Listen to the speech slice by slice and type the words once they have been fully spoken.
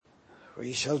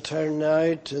We shall turn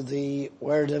now to the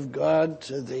Word of God,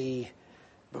 to the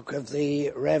book of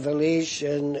the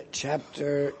Revelation,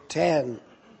 chapter 10.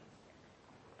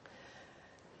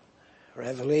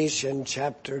 Revelation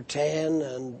chapter 10,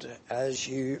 and as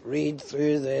you read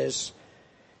through this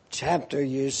chapter,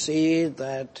 you see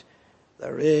that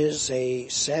there is a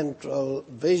central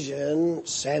vision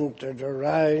centered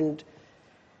around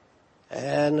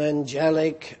an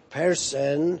angelic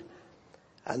person.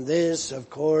 And this, of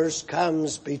course,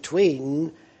 comes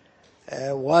between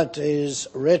what is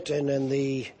written in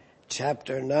the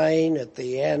chapter 9. At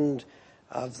the end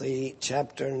of the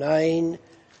chapter 9,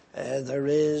 there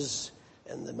is,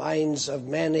 in the minds of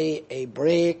many, a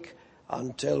break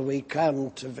until we come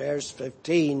to verse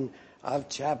 15 of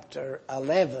chapter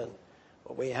 11.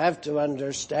 But we have to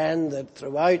understand that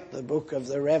throughout the book of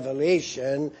the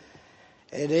Revelation,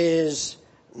 it is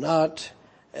not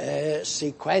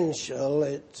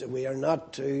sequential. We are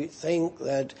not to think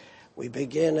that we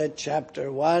begin at chapter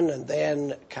 1 and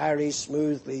then carry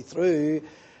smoothly through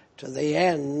to the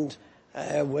end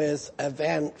with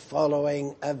event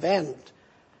following event.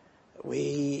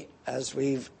 We, as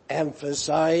we've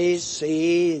emphasized,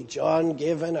 see John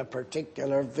given a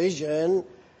particular vision,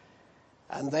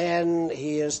 and then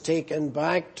he is taken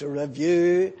back to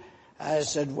review,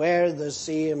 as it were, the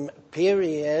same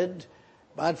period,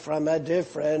 but from a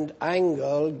different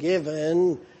angle,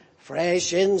 given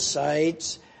fresh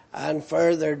insights and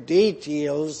further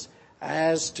details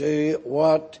as to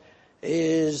what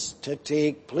is to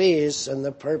take place in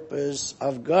the purpose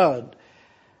of God.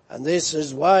 And this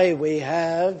is why we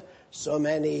have so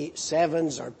many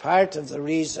sevens, or part of the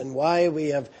reason why we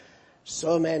have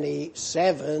so many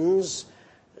sevens,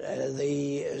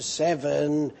 the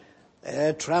seven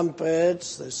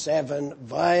trumpets, the seven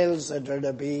vials that are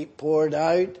to be poured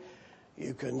out.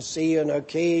 You can see on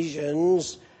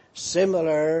occasions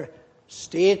similar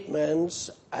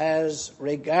statements as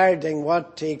regarding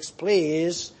what takes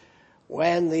place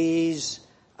when these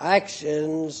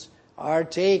actions are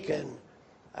taken.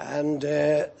 And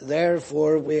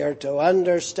therefore we are to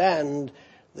understand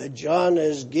that John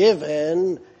is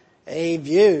given a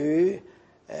view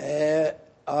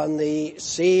on the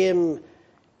same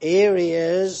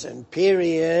areas and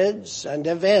periods and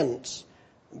events,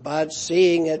 but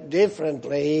seeing it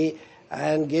differently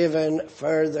and given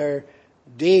further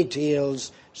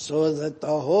details, so that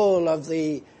the whole of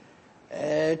the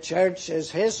church's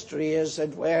history, as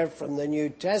it were, from the New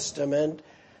Testament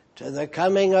to the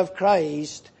coming of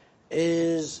Christ,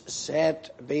 is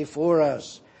set before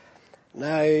us.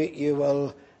 Now you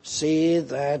will see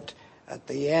that at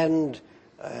the end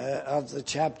of the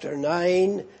chapter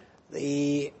 9,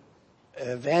 the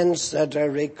events that are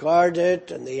recorded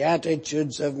and the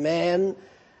attitudes of men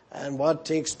and what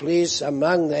takes place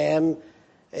among them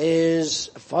is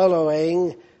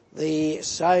following the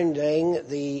sounding,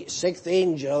 the sixth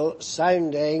angel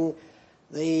sounding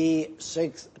the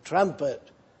sixth trumpet.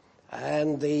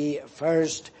 And the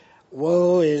first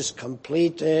woe is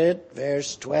completed,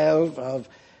 verse 12 of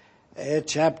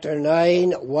chapter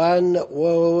 9, one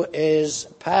woe is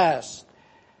past.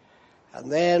 And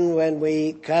then when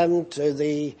we come to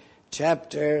the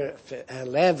chapter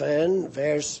 11,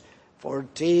 verse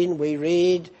 14, we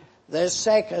read, the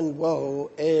second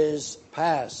woe is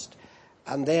past.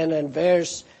 And then in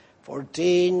verse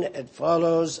 14 it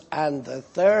follows, and the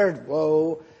third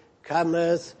woe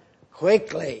cometh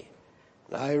quickly.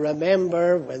 Now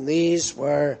remember, when these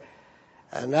were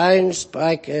announced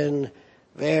back in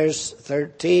verse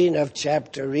 13 of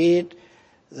chapter 8,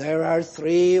 there are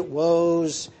three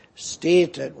woes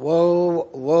stated. Woe,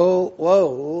 woe,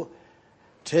 woe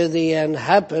to the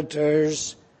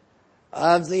inhabitants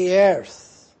of the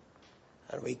earth.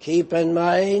 And we keep in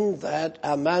mind that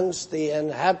amongst the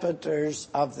inhabitants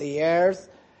of the earth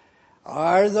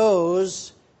are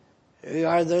those who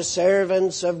are the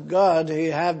servants of God, who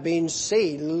have been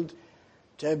sealed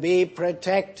to be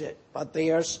protected, but they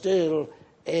are still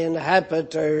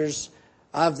inhabitants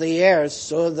of the earth,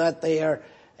 so that they are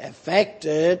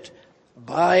affected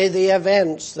by the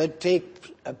events that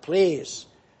take place.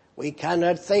 We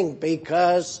cannot think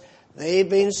because they've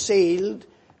been sealed,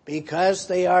 because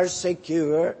they are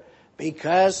secure,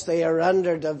 because they are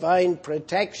under divine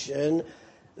protection,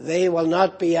 they will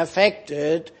not be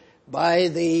affected by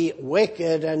the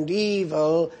wicked and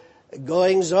evil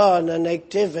goings on and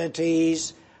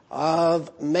activities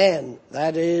of men.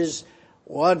 That is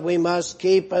what we must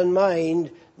keep in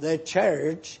mind. The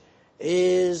church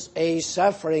is a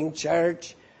suffering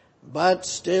church, but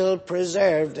still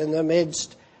preserved in the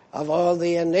midst of all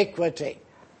the iniquity.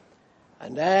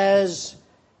 And as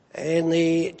in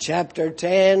the chapter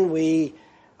 10 we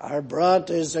are brought,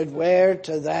 as it were,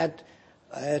 to that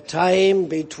time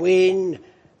between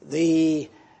the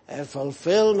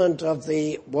fulfillment of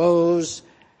the woes,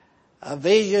 a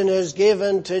vision is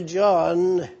given to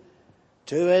John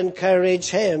to encourage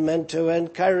him and to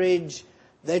encourage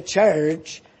the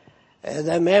church,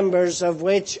 the members of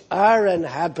which are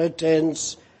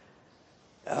inhabitants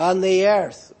on the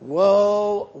earth.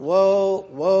 Woe, woe,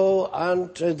 woe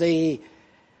unto the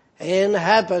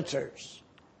inhabitants.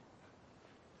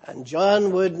 And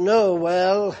John would know,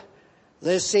 well,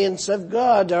 the saints of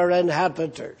God are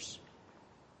inhabitants.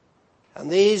 And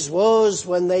these woes,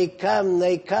 when they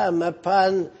come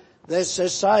upon the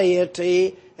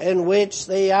society in which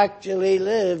they actually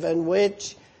live, in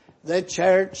which the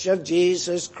Church of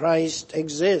Jesus Christ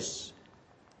exists.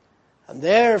 And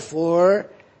therefore,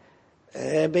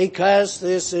 because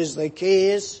this is the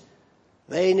case,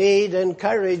 they need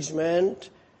encouragement.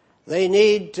 They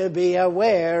need to be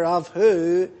aware of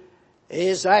who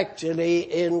is actually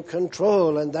in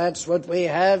control. And that's what we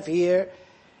have here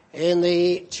in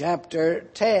the chapter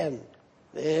 10.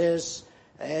 This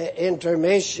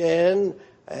intermission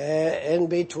in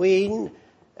between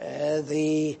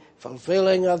the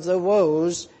fulfilling of the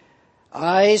woes.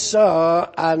 I saw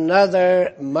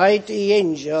another mighty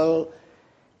angel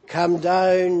come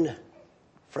down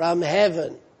from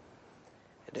heaven.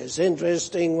 It is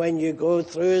interesting when you go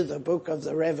through the book of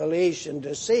the Revelation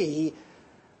to see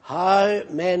how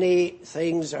many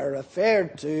things are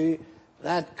referred to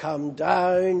that come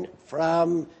down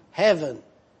from heaven.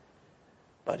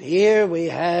 But here we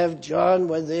have John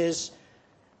with this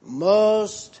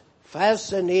most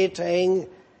fascinating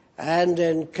and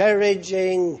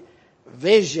encouraging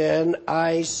vision.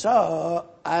 I saw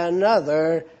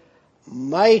another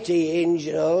mighty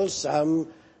angel, some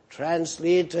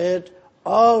translated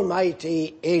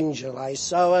almighty angel. I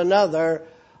saw another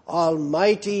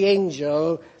almighty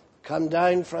angel come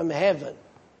down from heaven.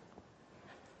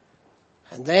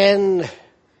 And then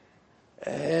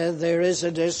there is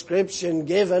a description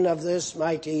given of this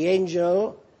mighty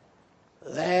angel.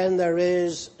 Then there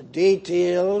is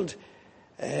detailed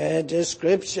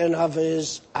description of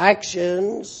his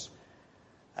actions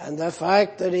and the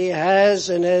fact that he has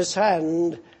in his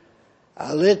hand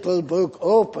a little book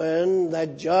open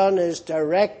that John is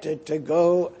directed to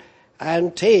go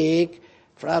and take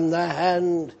from the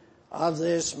hand of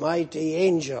this mighty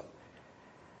angel.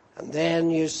 And then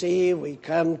you see we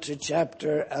come to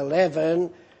chapter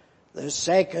 11. The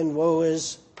second woe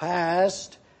is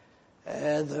past.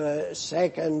 The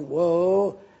second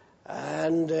woe,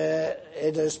 and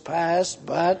it is past,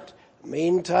 but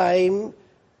meantime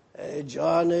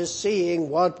John is seeing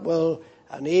what will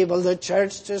enable the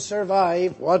church to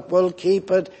survive, what will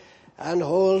keep it and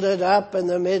hold it up in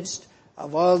the midst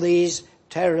of all these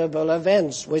terrible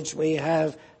events which we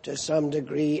have to some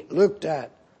degree looked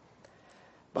at.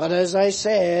 But as I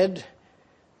said,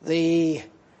 the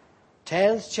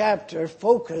 10th chapter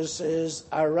focuses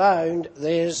around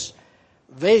this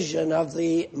vision of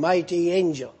the mighty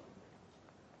angel.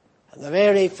 And the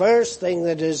very first thing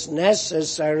that is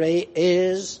necessary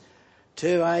is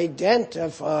to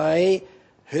identify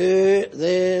who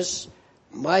this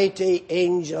mighty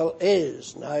angel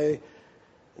is. Now,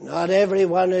 not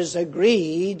everyone is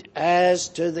agreed as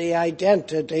to the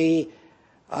identity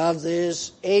of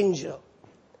this angel.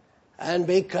 And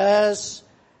because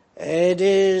it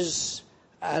is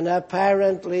an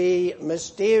apparently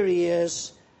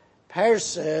mysterious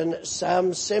person,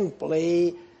 some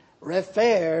simply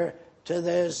refer to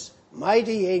this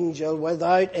mighty angel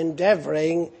without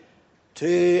endeavoring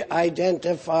to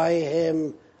identify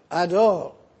him at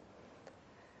all.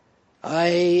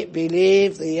 I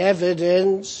believe the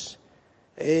evidence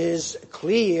is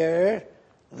clear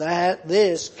that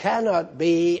this cannot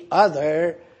be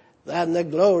other than the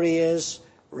glorious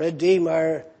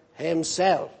Redeemer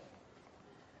himself.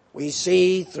 We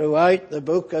see throughout the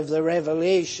book of the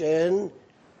Revelation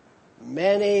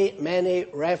many, many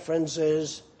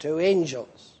references to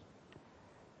angels.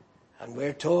 And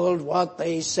we're told what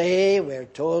they say, we're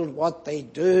told what they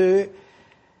do,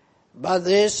 but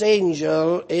this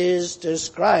angel is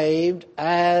described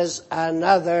as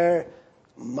another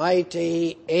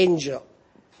mighty angel.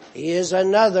 He is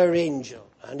another angel,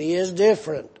 and he is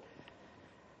different.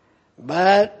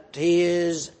 But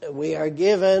we are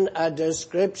given a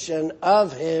description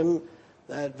of him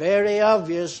that very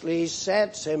obviously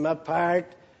sets him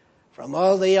apart from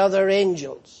all the other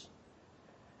angels.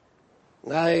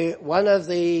 Now, one of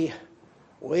the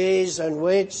ways in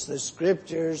which the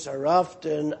scriptures are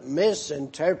often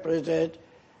misinterpreted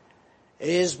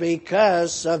is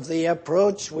because of the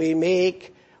approach we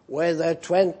make with a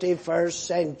 21st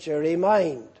century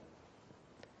mind.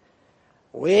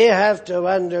 we have to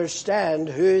understand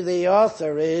who the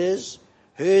author is,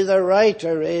 who the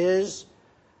writer is,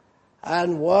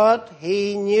 and what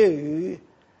he knew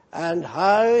and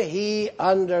how he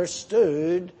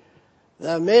understood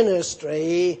the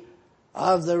ministry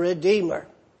of the Redeemer.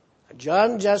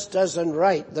 John just doesn't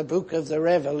write the book of the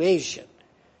Revelation.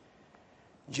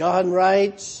 John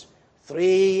writes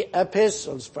 3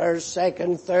 epistles, 1st,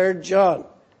 2nd, 3rd John.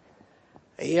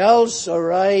 He also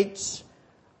writes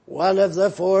one of the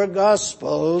 4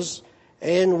 Gospels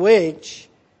in which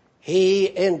he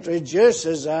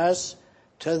introduces us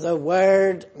to the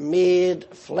Word made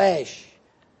flesh.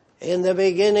 In the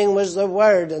beginning was the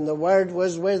Word, and the Word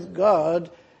was with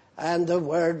God, and the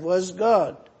Word was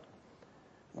God.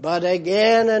 But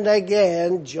again and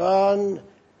again, John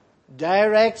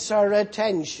directs our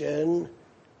attention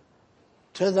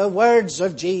to the words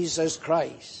of Jesus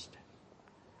Christ,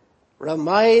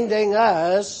 reminding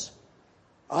us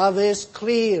of his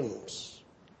claims,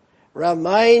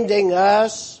 reminding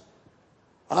us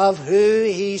of who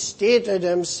he stated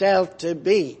himself to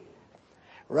be,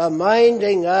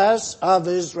 reminding us of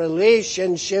his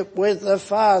relationship with the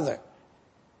Father,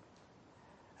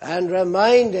 and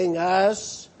reminding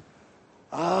us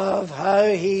of how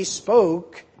he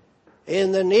spoke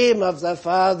in the name of the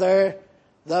Father,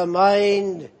 the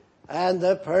mind and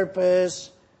the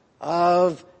purpose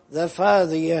of the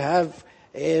Father. You have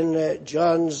in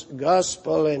John's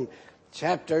Gospel in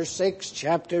chapter 6,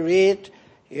 chapter 8,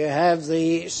 you have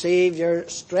the Savior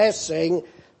stressing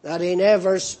that he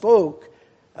never spoke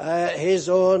his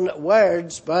own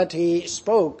words, but he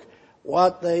spoke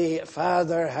what the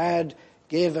Father had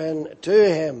given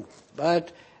to him.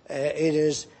 But it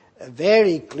is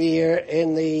very clear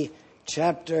in the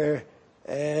chapter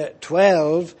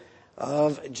 12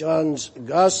 of John's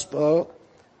Gospel,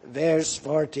 verse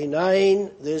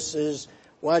 49, this is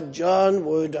what John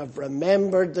would have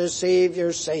remembered the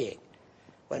Savior saying.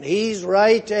 When he's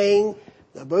writing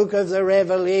the book of the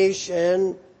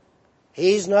Revelation,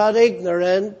 he's not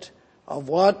ignorant of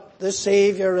what the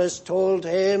Savior has told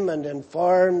him and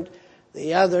informed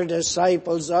the other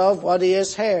disciples of what he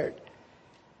has heard.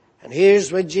 And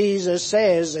here's what Jesus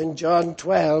says in John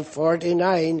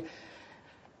 12:49,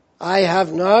 I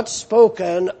have not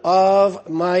spoken of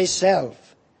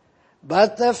myself,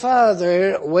 but the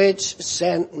Father which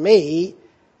sent me,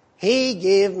 he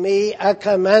gave me a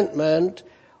commandment,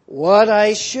 what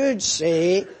I should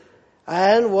say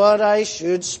and what I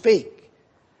should speak.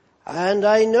 And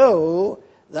I know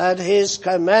that his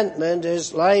commandment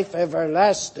is life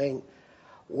everlasting.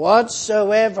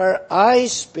 Whatsoever I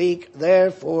speak,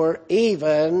 therefore,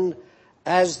 even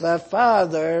as the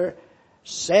Father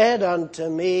said unto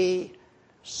me,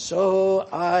 so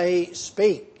I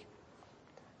speak.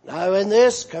 Now in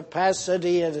this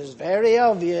capacity, it is very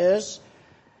obvious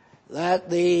that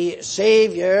the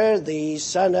Savior, the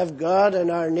Son of God in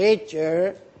our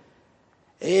nature,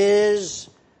 is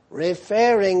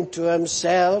referring to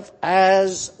himself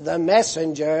as the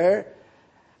messenger,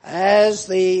 as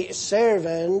the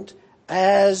servant,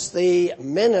 as the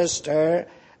minister,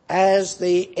 as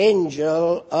the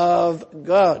angel of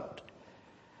God.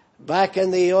 Back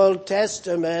in the Old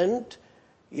Testament,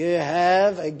 you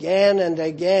have again and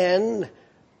again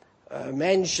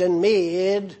mention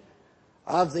made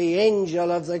of the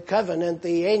angel of the covenant,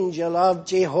 the angel of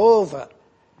Jehovah.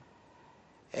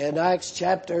 In Acts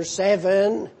chapter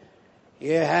 7,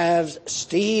 you have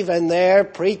Stephen there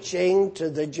preaching to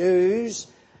the Jews,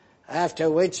 after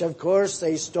which, of course,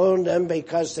 they stoned him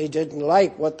because they didn't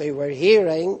like what they were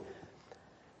hearing.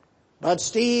 But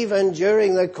Stephen,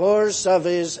 during the course of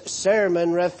his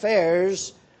sermon,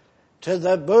 refers to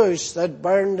the bush that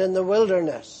burned in the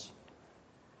wilderness.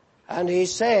 And he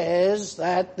says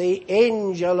that the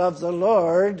angel of the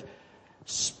Lord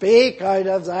spake out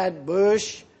of that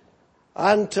bush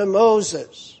unto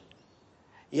Moses.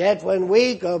 Yet when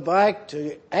we go back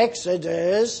to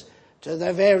Exodus, to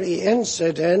the very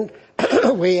incident,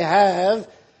 we have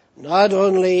not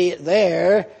only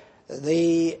there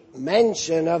the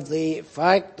mention of the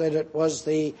fact that it was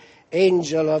the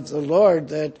angel of the Lord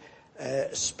that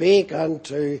spake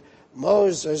unto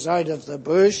Moses out of the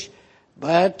bush,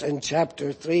 but in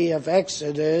chapter 3 of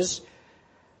Exodus,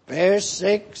 verse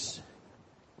 6,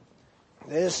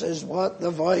 this is what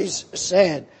the voice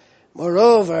said.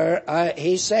 Moreover,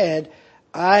 he said,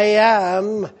 I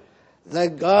am the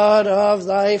God of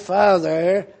thy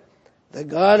father, the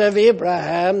God of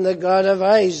Abraham, the God of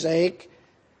Isaac,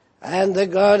 and the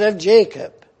God of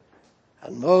Jacob.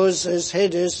 And Moses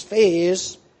hid his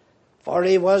face, for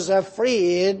he was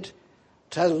afraid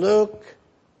to look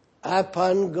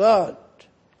upon God.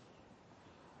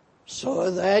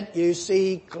 so that you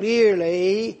see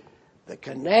clearly the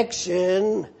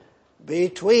connection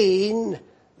between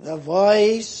the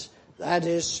voice that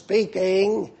is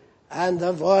speaking and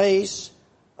the voice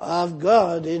of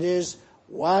God. It is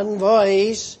one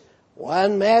voice,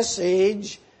 one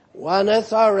message, one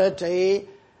authority.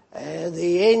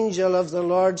 The angel of the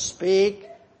Lord speak,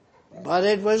 but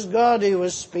it was God who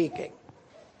was speaking.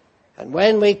 And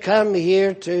when we come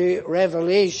here to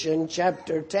Revelation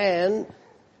chapter 10,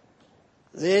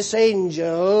 this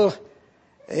angel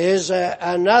is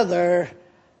another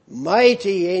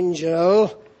mighty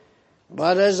angel,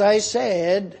 but as I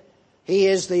said, he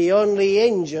is the only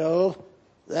angel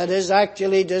that is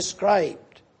actually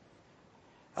described.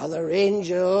 Other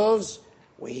angels,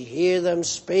 we hear them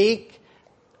speak,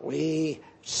 we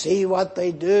see what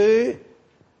they do,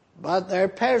 but their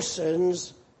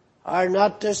persons are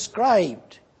not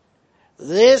described.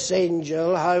 This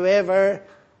angel, however,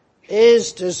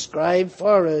 is described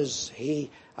for us.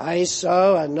 I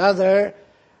saw another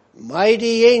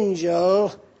mighty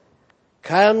angel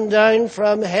come down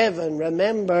from heaven.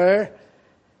 Remember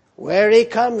where he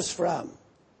comes from.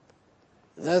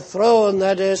 The throne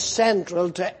that is central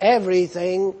to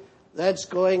everything that's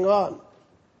going on.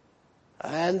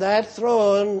 And that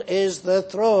throne is the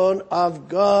throne of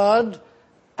God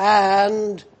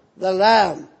and the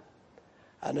Lamb.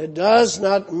 And it does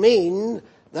not mean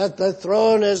that the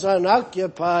throne is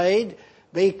unoccupied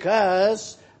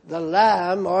because the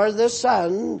Lamb or the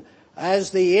Son, as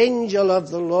the angel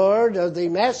of the Lord or the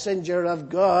messenger of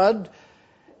God,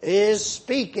 is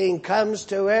speaking, comes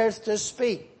to earth to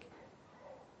speak.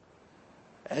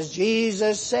 As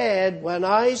Jesus said, when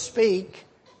I speak,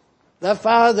 the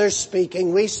Father's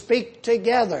speaking. We speak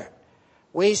together.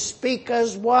 We speak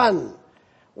as one.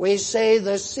 We say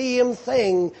the same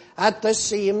thing at the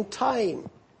same time.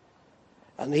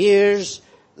 And here's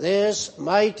this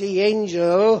mighty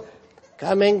angel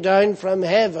coming down from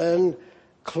heaven,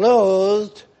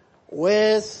 clothed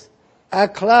with a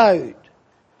cloud.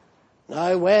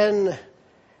 Now when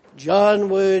John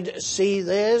would see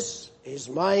this, his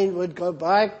mind would go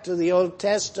back to the Old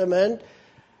Testament,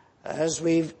 as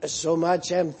we've so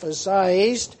much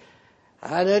emphasized,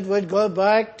 and it would go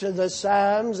back to the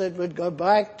Psalms, it would go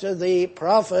back to the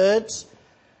prophets,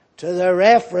 to the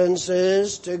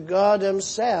references to God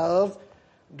himself,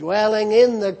 dwelling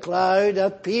in the cloud,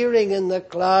 appearing in the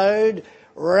cloud,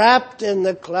 wrapped in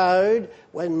the cloud.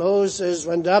 When Moses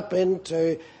went up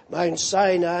into Mount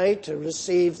Sinai to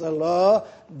receive the law,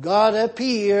 God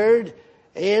appeared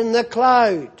in the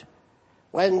cloud.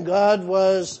 When God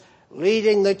was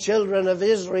leading the children of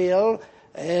Israel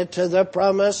to the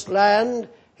promised land,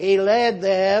 he led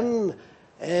them,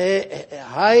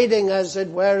 hiding as it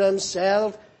were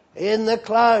himself in the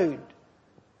cloud.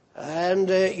 And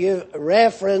you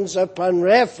reference upon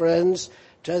reference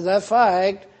to the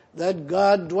fact that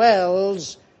God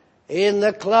dwells in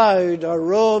the cloud, or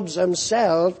robes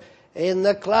himself in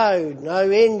the cloud. Now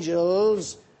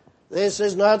angels, this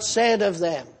is not said of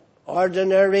them.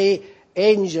 Ordinary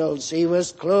angels. He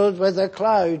was clothed with a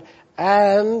cloud,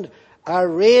 and a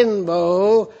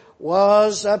rainbow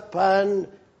was upon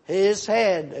his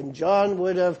head. And John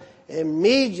would have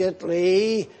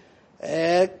immediately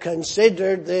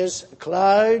considered this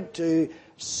cloud to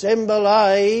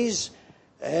symbolize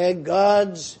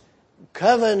God's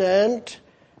covenant.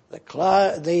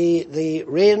 The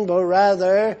rainbow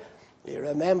rather. You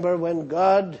remember when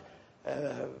God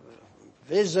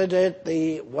visited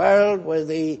the world with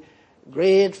the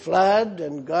great flood,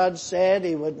 and God said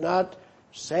he would not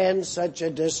send such a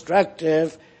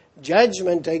destructive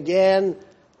judgment again.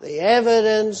 The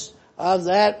evidence of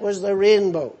that was the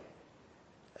rainbow.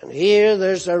 And here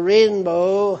there's a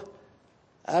rainbow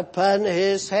upon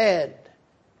his head.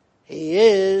 He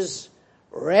is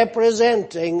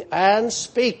representing and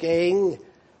speaking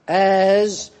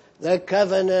as the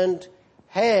covenant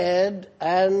head,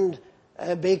 and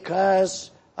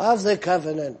because of the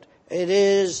covenant, it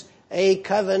is a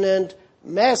covenant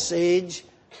message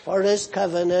for his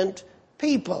covenant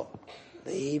people,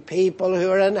 the people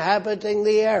who are inhabiting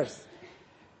the earth,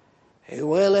 who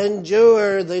will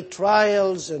endure the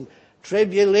trials and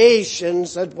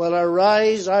tribulations that will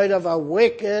arise out of a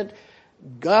wicked,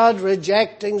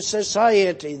 God-rejecting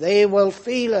society. They will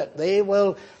feel it. They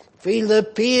will feel the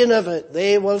pain of it.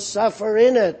 They will suffer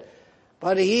in it.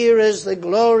 But here is the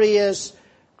glorious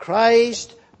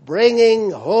Christ bringing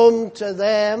home to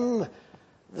them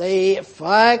the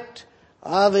fact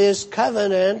of his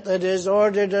covenant that is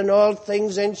ordered in all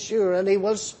things and sure. And he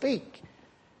will speak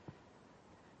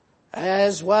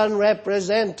as one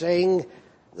representing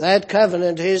that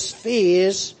covenant. His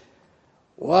face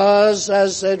was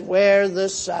as it were the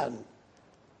sun.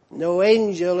 No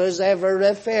angel is ever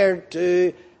referred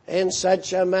to in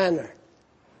such a manner.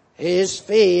 His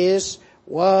face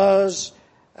was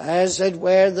as it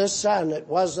were the sun. It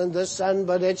wasn't the sun,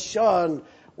 but it shone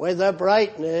with a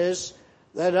brightness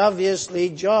that obviously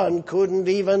John couldn't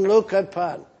even look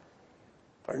upon.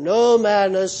 For no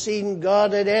man has seen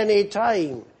God at any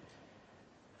time.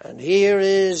 And here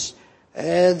is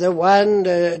the one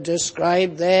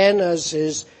described then as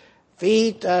his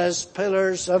feet as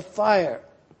pillars of fire.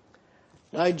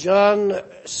 Now John,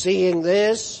 seeing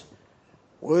this,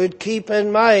 would keep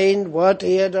in mind what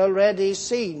he had already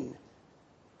seen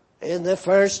in the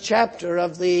first chapter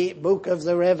of the book of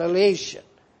the Revelation.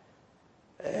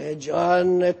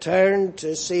 John turned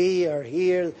to see or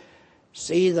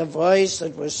see the voice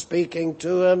that was speaking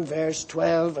to him, verse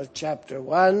 12 of chapter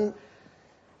 1.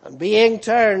 And being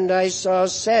turned, I saw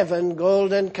 7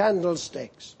 golden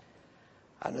candlesticks.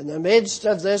 And in the midst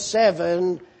of the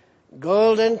 7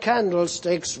 golden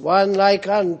candlesticks, one like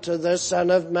unto the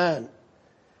Son of Man,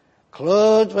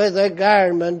 clothed with a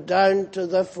garment down to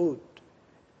the foot,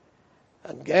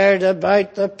 and girt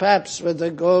about the paps with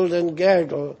a golden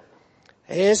girdle.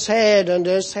 His head and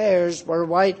his hairs were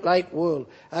white like wool,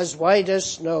 as white as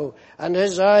snow, and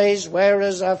his eyes were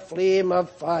as a flame of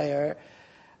fire,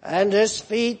 and his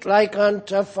feet like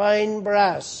unto fine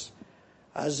brass,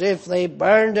 as if they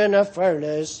burned in a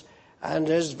furnace, and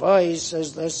his voice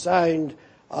as the sound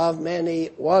of many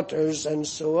waters, and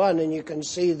so on. And you can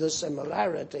see the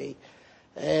similarity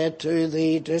to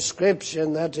the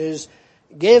description that is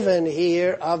given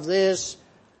here of this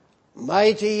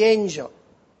mighty angel.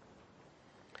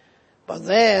 But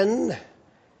then,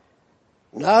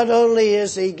 not only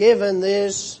is he given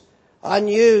this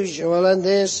unusual and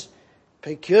this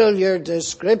peculiar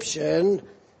description,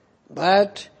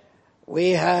 but we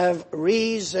have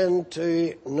reason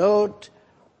to note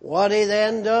what he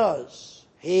then does.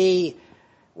 He,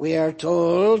 we are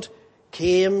told,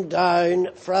 came down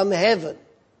from heaven.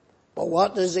 But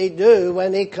what does he do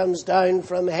when he comes down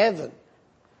from heaven?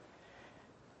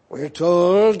 We're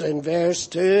told in verse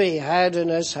 2, he had in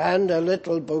his hand a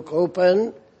little book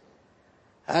open,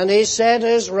 and he set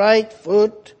his right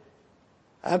foot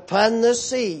upon the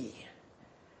sea,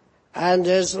 and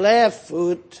his left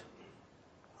foot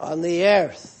on the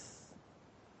earth.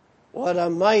 What a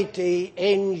mighty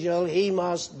angel he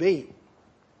must be.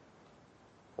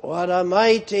 What a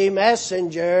mighty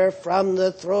messenger from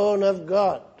the throne of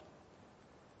God.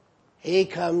 He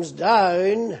comes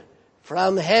down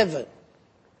from heaven,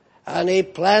 and he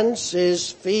plants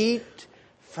his feet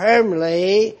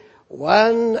firmly,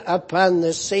 one upon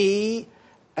the sea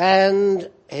and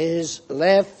his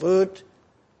left foot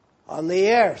on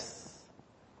the earth.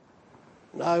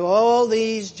 Now all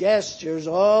these gestures,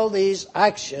 all these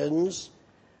actions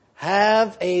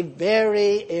have a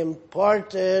very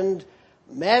important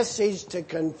message to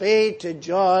convey to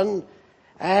John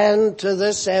and to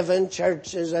the 7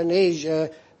 churches in Asia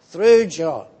through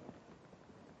John.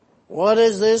 What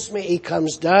does this mean? He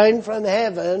comes down from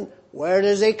heaven. Where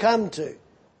does he come to?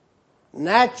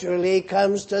 Naturally, he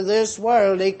comes to this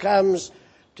world. He comes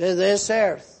to this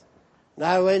earth.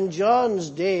 Now, in John's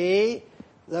day,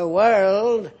 the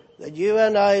world that you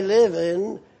and I live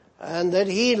in and that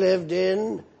he lived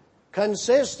in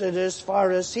consisted, as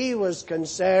far as he was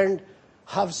concerned,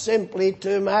 of simply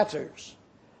 2 matters.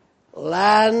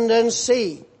 Land and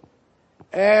sea.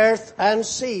 Earth and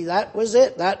sea. That was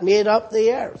it. That made up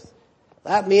the earth.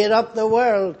 That made up the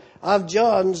world of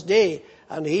John's day.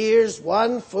 And here's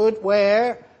one foot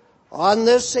where? On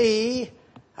the sea,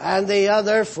 and the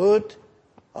other foot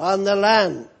on the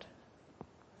land.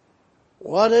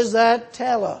 What does that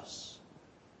tell us?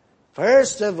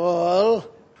 First of all,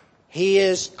 he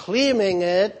is claiming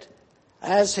it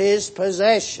as his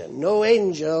possession. No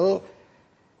angel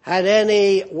had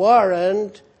any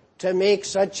warrant to make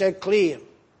such a claim.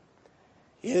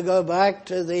 You go back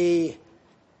to the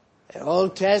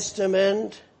Old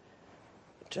Testament,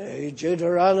 to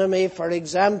Deuteronomy, for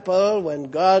example,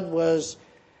 when God was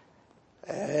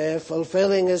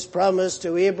fulfilling his promise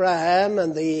to Abraham,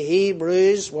 and the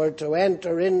Hebrews were to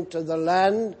enter into the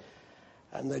land,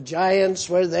 and the giants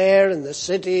were there, and the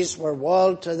cities were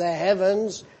walled to the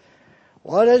heavens.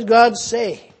 What did God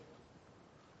say?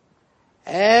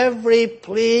 Every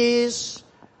place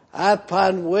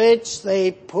upon which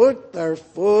they put their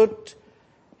foot,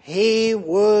 he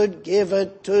would give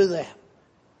it to them.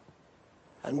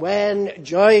 And when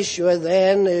Joshua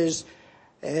then is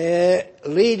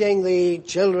leading the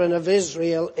children of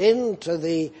Israel into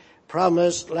the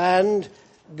promised land,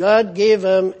 God gave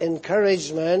him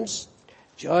encouragements.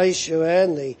 Joshua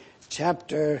in the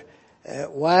chapter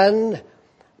 1,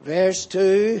 verse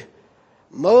 2,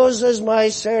 Moses, my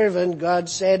servant, God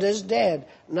said, is dead.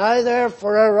 Now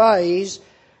therefore arise,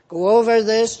 go over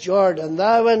this Jordan,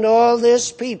 thou and all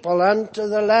this people, unto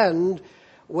the land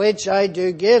which I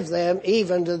do give them,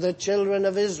 even to the children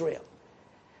of Israel.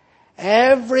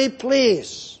 Every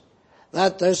place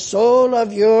that the sole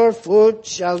of your foot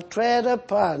shall tread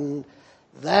upon,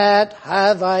 that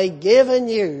have I given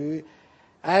you,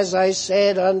 as I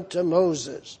said unto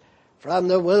Moses, from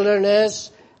the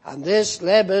wilderness and this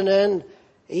Lebanon,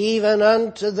 even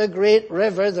unto the great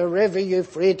river, the river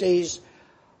Euphrates,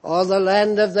 all the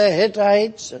land of the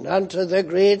Hittites, and unto the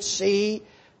great sea,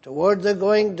 toward the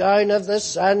going down of the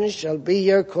sun shall be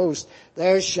your coast.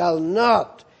 There shall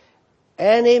not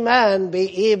any man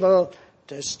be able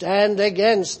to stand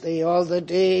against thee all the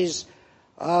days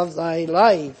of thy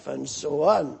life, and so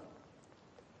on.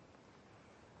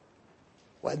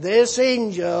 When this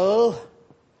angel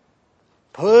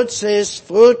puts his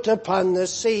foot upon the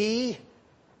sea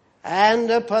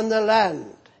and upon the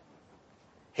land,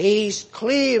 he's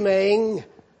claiming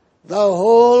the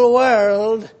whole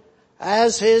world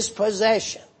as his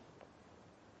possession.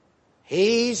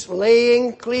 He's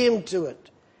laying claim to it.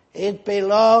 It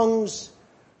belongs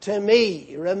to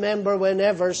me. Remember,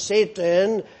 whenever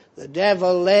Satan, the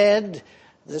devil, led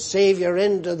the Savior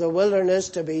into the wilderness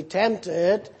to be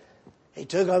tempted, he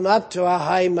took him up to a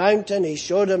high mountain, he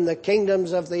showed him the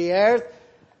kingdoms of the earth,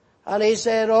 and he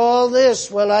said, all this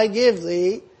will I give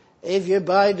thee if you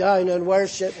bow down and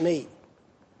worship me.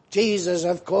 Jesus,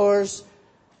 of course,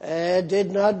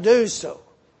 did not do so.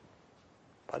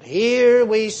 But here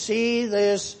we see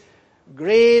this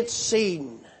great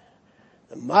scene.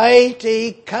 The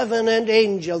mighty covenant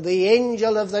angel, the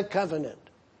angel of the covenant.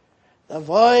 The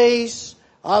voice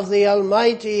of the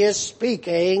Almighty is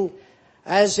speaking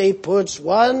as he puts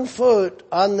one foot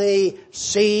on the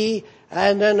sea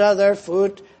and another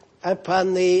foot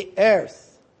upon the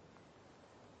earth.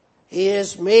 He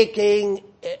is making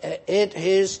it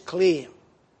his claim.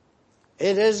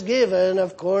 It is given,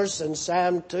 of course, in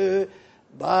Psalm 2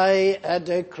 by a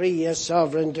decree, a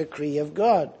sovereign decree of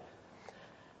God.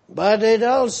 But it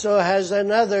also has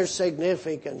another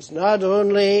significance. Not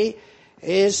only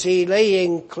is he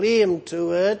laying claim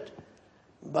to it,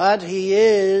 but he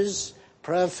is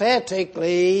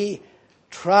prophetically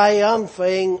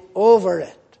triumphing over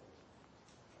it.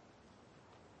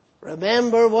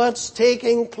 Remember what's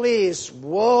taking place.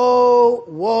 Woe,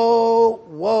 woe,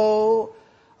 woe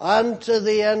unto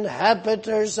the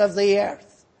inhabitants of the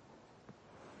earth.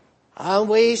 And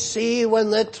we see when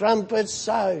the trumpets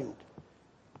sound,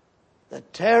 the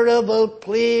terrible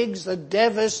plagues, the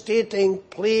devastating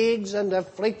plagues and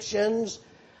afflictions,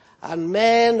 and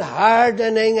men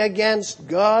hardening against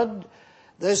God,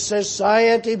 the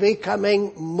society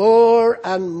becoming more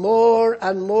and more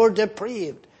and more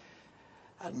depraved,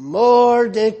 and more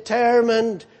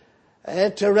determined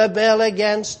to rebel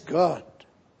against God.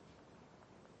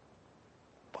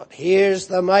 But here's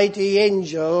the mighty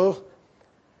angel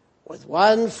with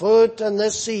one foot on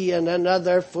the sea and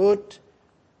another foot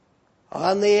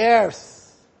on the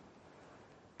earth,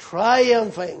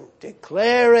 triumphing,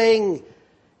 declaring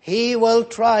he will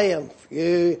triumph.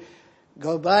 You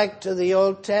go back to the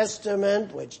Old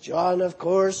Testament, which John, of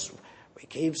course, we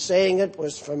keep saying it,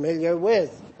 was familiar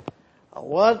with.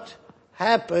 What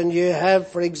happened, you have,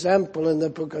 for example, in the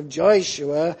book of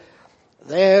Joshua,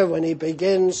 there when he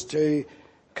begins to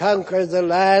conquer the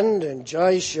land, in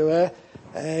Joshua,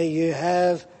 you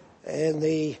have in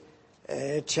the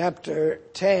chapter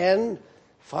 10,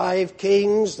 5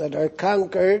 kings that are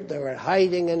conquered. They were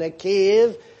hiding in a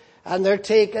cave, and they're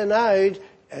taken out.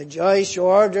 Joshua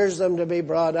orders them to be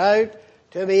brought out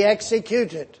to be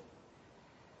executed.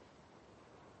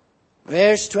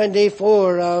 Verse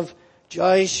 24 of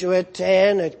Joshua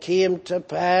 10, it came to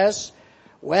pass,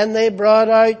 when they brought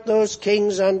out those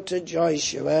kings unto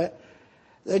Joshua,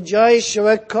 that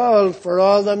Joshua called for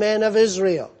all the men of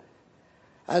Israel,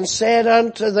 and said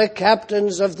unto the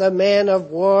captains of the men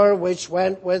of war which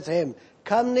went with him,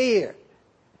 come near,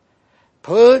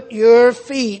 put your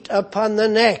feet upon the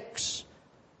necks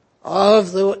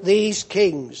of these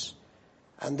kings.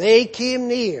 And they came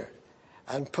near,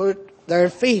 and put their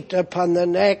feet upon the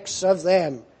necks of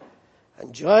them.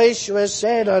 And Joshua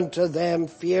said unto them,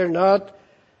 fear not,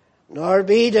 nor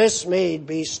be dismayed,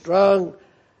 be strong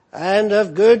and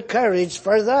of good courage,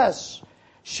 for thus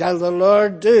shall the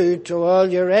Lord do to all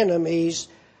your enemies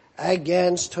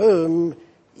against whom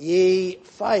ye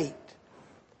fight.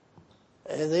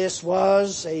 This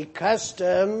was a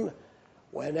custom.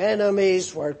 When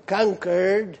enemies were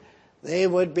conquered, they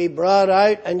would be brought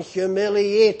out and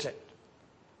humiliated.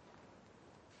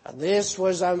 And this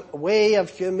was a way of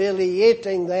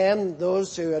humiliating them.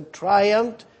 Those who had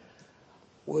triumphed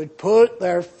would put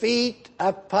their feet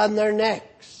upon their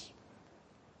necks.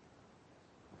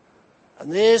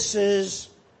 And this is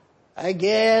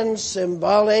again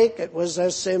symbolic. It was a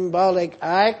symbolic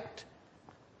act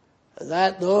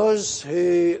that those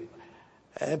who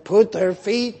put their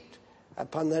feet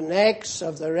upon the necks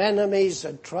of their enemies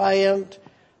had triumphed.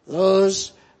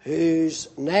 Those whose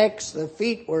necks the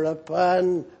feet were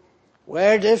upon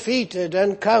were defeated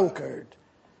and conquered.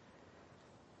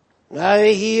 Now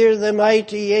here the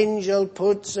mighty angel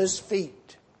puts his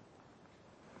feet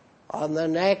on the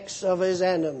necks of his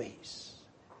enemies,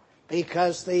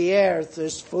 because the earth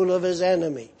is full of his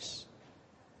enemies.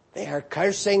 They are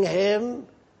cursing him.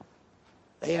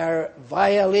 They are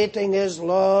violating his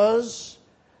laws.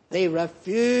 They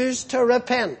refuse to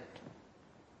repent.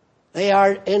 They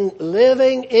are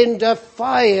living in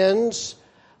defiance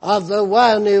of the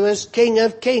one who is King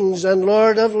of Kings and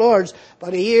Lord of Lords.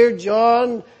 But here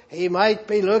John, he might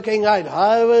be looking out,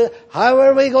 how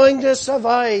are we going to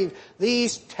survive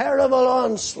these terrible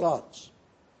onslaughts?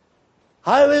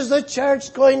 How is the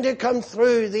church going to come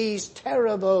through these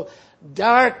terrible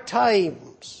dark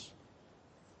times?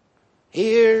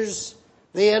 Here's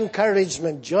the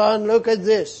encouragement. John, look at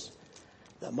this.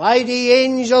 The mighty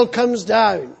angel comes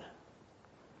down,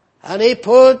 and he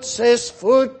puts his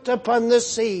foot upon the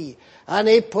sea, and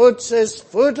he puts his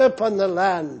foot upon the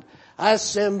land. A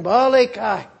symbolic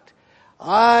act.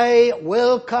 I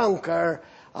will conquer.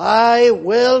 I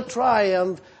will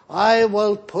triumph. I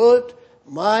will put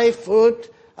my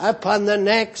foot upon the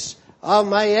necks of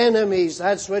my enemies.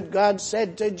 That's what God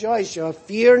said to Joshua.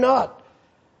 Fear not.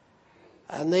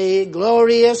 And the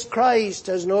glorious Christ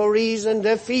has no reason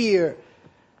to fear,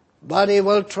 but he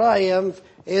will triumph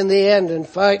in the end. In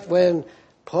fact, when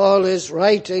Paul is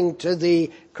writing to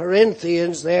the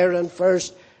Corinthians there in 1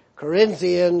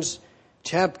 Corinthians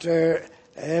chapter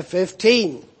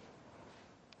 15,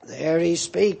 there he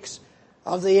speaks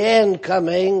of the end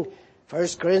coming. 1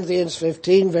 Corinthians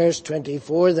 15 verse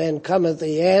 24, then cometh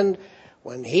the end,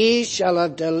 when he shall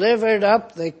have delivered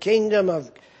up the kingdom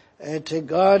of to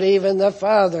God, even the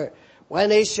Father, when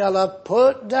he shall have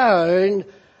put down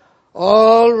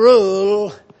all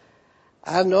rule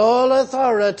and all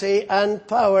authority and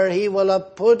power. He will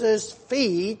have put his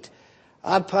feet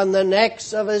upon the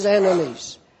necks of his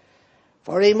enemies.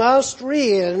 For he must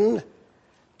reign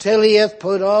till he hath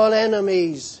put all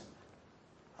enemies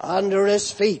under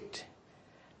his feet.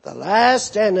 The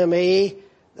last enemy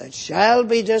that shall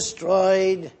be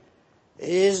destroyed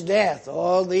is death.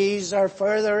 All these are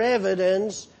further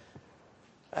evidence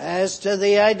as to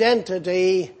the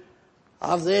identity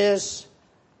of this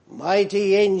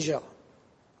mighty angel.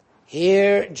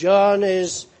 Here John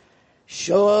is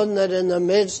shown that in the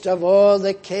midst of all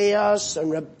the chaos and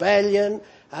rebellion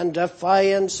and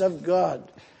defiance of God,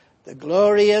 the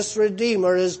glorious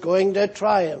Redeemer is going to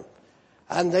triumph,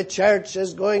 and the church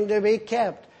is going to be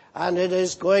kept, and it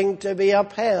is going to be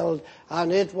upheld,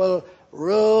 and it will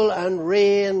rule and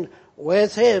reign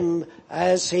with him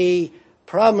as he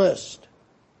promised.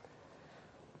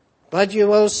 But you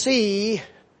will see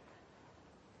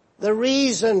the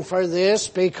reason for this,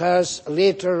 because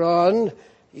later on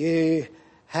you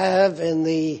have in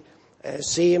the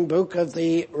same book of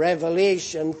the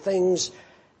Revelation things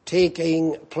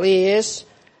taking place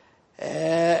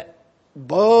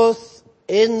both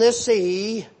in the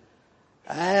sea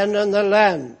and on the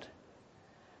land.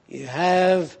 You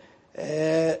have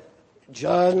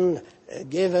John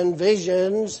given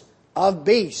visions of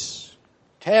beasts,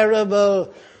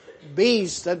 terrible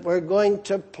beasts that were going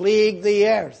to plague the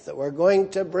earth, that were going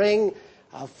to bring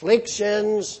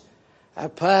afflictions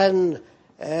upon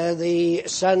the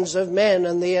sons of men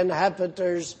and the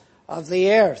inhabitants of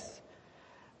the earth.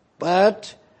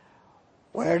 But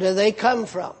where do they come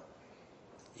from?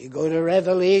 You go to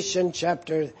Revelation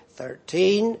chapter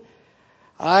 13.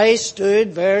 I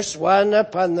stood, verse 1,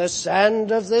 upon the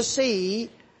sand of the sea,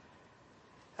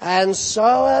 and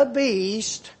saw a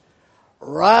beast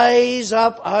rise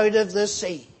up out of the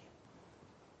sea.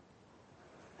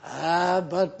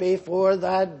 But before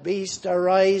that beast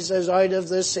arises out of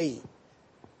the sea,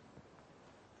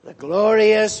 the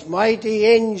glorious mighty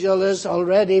angel has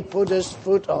already put his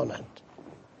foot on it.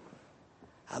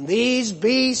 And these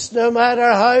beasts, no matter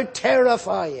how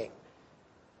terrifying,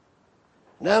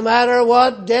 no matter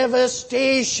what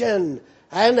devastation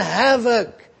and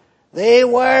havoc they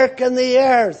work in the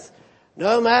earth,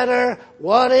 no matter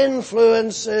what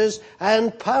influences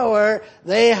and power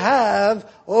they have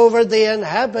over the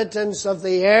inhabitants of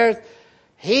the earth,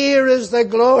 here is the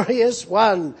glorious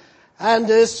one, and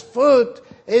his foot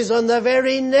is on the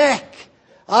very neck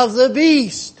of the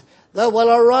beast that will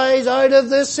arise out of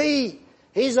the sea.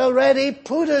 He's already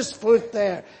put his foot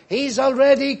there. He's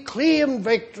already claimed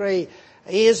victory.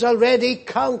 He has already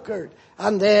conquered.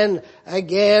 And then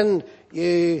again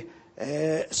you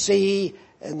see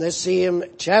in the same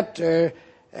chapter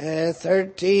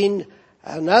 13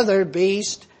 another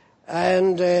beast,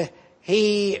 and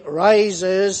he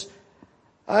rises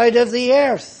out of the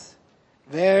earth.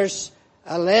 Verse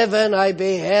 11, I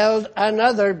beheld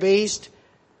another beast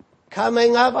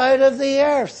coming up out of the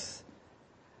earth.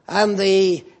 And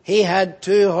he had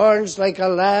two horns like a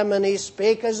lamb, and he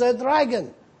spake as a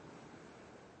dragon.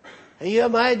 Can you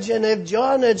imagine if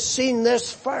John had seen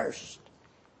this first?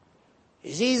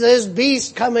 You see this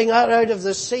beast coming out of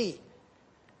the sea,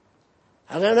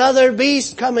 and another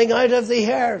beast coming out of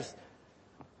the earth.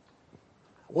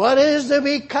 What is to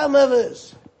become of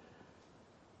us?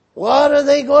 What are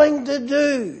they going to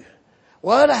do?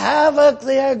 What havoc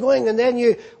they are going, and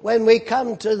then when we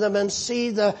come to them and see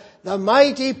the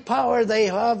mighty power they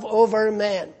have over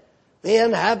men, the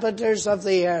inhabitants of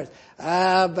the earth.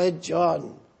 But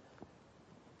John,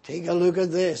 take a look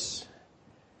at this.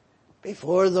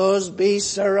 Before those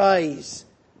beasts arise,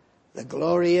 the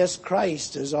glorious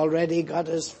Christ has already got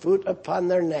his foot upon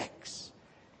their necks.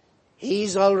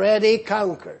 He's already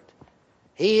conquered.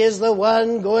 He is the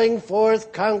one going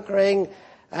forth conquering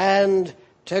and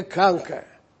to conquer.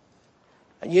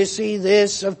 And you see,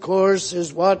 this, of course,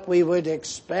 is what we would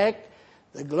expect.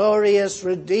 The glorious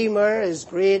Redeemer, his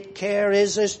great care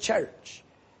is his church.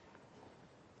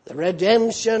 The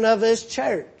redemption of his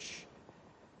church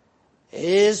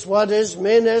is what his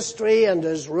ministry and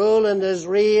his rule and his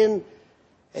reign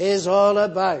is all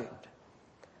about.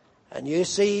 And you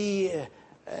see,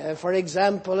 for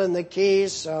example, in the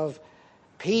case of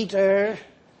Peter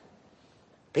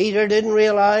didn't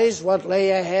realize what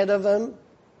lay ahead of him.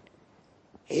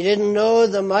 He didn't know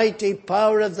the mighty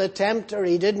power of the tempter.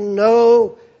 He didn't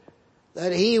know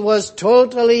that he was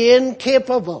totally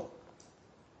incapable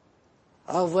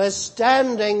of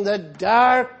withstanding the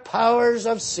dark powers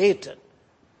of Satan.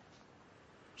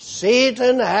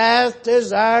 Satan hath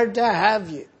desired to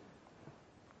have you.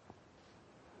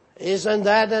 Isn't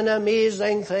that an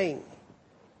amazing thing?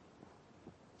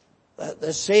 That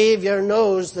the Savior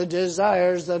knows the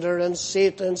desires that are in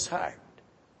Satan's heart.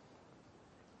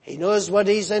 He knows what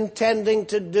he's intending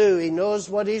to do. He knows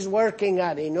what he's working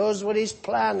at. He knows what he's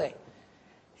planning.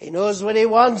 He knows what he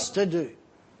wants to do.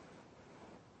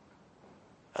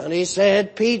 And he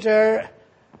said, Peter,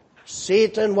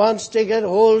 Satan wants to get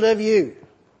hold of you,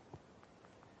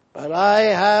 but I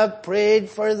have prayed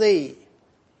for thee.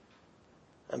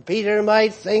 And Peter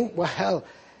might think, well,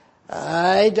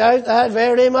 I doubt that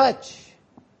very much.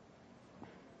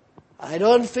 I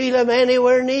don't feel him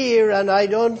anywhere near, and I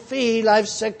don't feel I've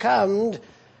succumbed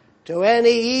to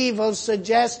any evil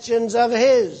suggestions of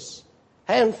his.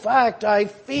 In fact, I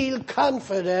feel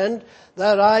confident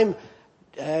that I'm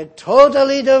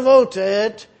totally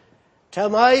devoted to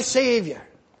my Savior.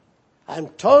 I'm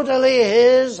totally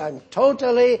his. I'm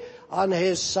totally on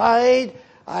his side.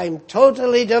 I'm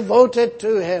totally devoted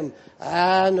to him.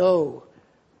 I know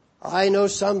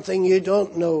something you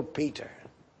don't know, Peter.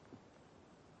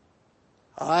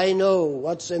 I know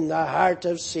what's in the heart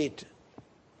of Satan.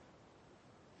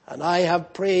 And I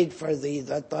have prayed for thee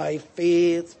that thy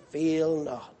faith fail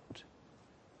not.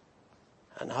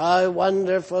 And how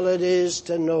wonderful it is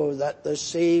to know that the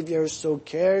Savior so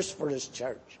cares for his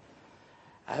church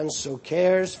and so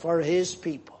cares for his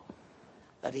people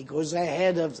that he goes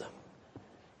ahead of them.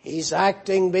 He's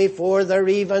acting before they're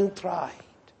even tried.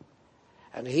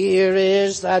 And here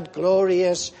is that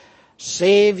glorious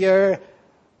Savior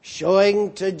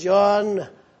showing to John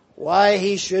why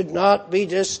he should not be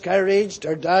discouraged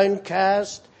or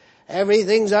downcast.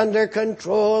 Everything's under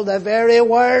control. The very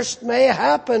worst may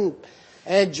happen,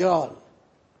 John.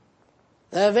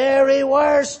 The very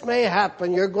worst may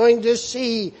happen. You're going to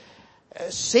see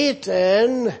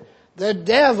Satan, the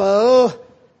devil,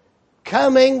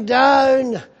 coming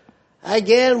down.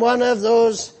 Again, one of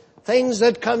those things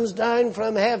that comes down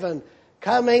from heaven,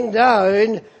 coming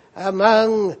down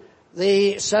among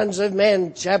the sons of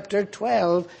men. Chapter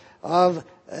 12 of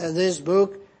this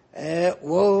book,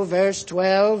 woe, verse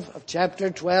 12 of chapter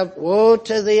 12, woe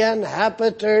to the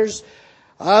inhabitants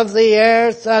of the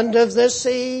earth and of the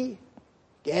sea.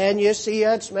 Again, you see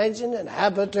how it's mentioned,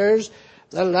 inhabitants,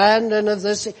 the land and of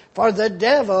the sea. For the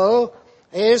devil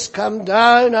is come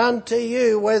down unto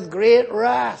you with great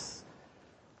wrath.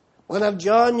 Well, if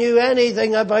John knew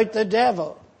anything about the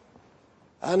devil,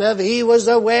 and if he was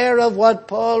aware of what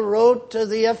Paul wrote to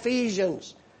the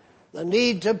Ephesians, the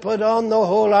need to put on the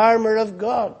whole armor of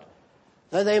God,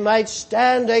 that they might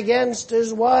stand against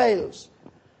his wiles.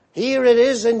 Here it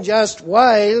isn't just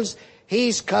wiles.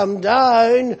 He's come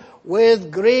down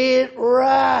with great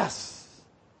wrath.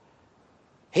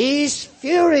 He's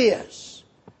furious.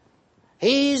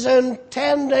 He's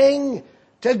intending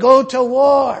to go to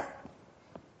war.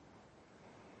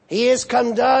 He has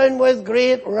come down with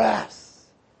great wrath.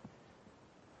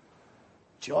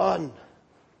 John,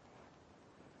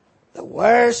 the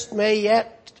worst may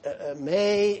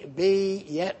be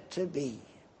yet to be.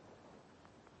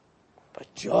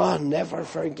 But John, never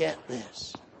forget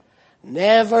this.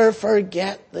 Never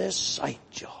forget this sight,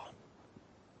 John.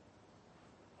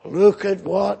 Look at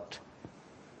what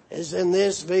is in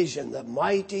this vision. The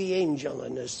mighty angel,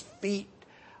 and his feet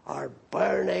are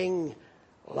burning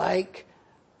like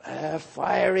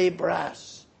fiery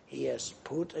brass. He has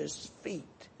put his feet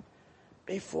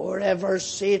before ever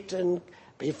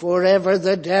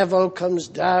the devil comes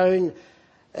down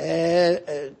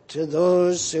to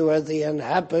those who are the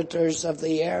inhabitants of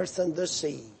the earth and the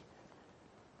sea.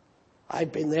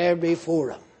 I've been there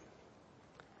before him.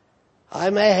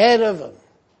 I'm ahead of him.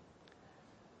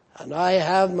 And I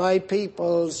have my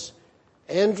people's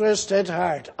interest at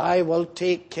heart. I will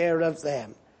take care of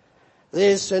them.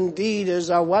 This indeed is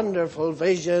a wonderful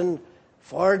vision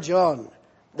for John.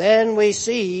 Then we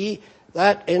see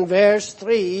that in verse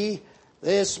 3,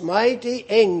 this mighty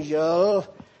angel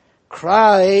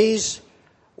cries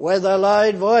with a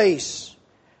loud voice,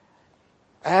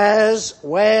 as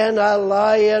when a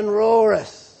lion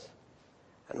roareth.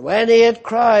 And when he had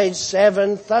cried,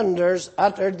 7 thunders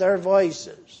uttered their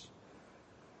voices.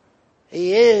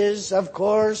 He is, of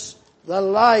course, the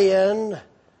Lion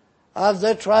of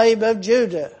the tribe of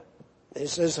Judah.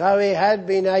 This is how he had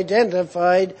been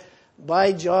identified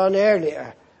by John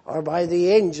earlier, or by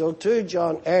the angel to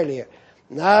John earlier.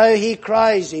 Now he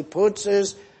cries, he puts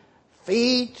his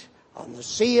feet on the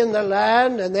sea and the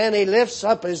land, and then he lifts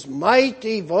up his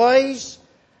mighty voice,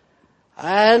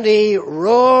 and he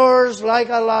roars like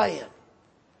a lion.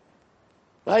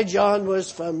 Now John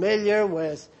was familiar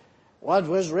with what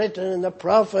was written in the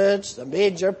prophets, the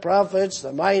major prophets,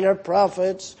 the minor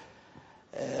prophets.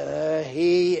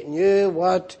 He knew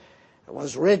what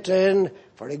was written.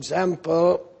 For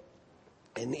example,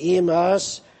 in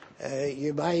Amos,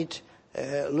 you might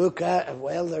look at,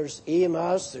 well, there's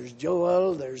Amos, there's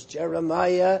Joel, there's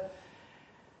Jeremiah,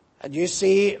 and you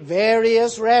see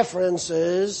various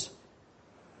references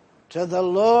to the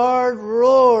Lord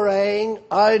roaring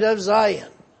out of Zion.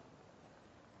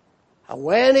 And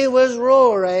when he was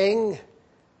roaring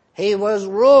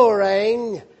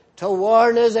to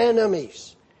warn his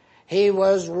enemies. He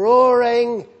was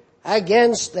roaring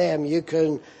against them. You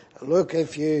can look,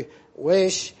 if you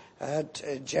wish,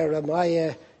 at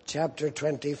Jeremiah chapter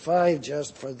 25,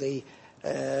 just for the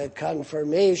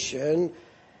confirmation.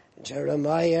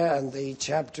 Jeremiah and the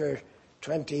chapter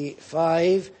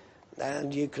 25,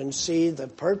 and you can see the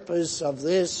purpose of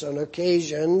this on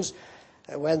occasions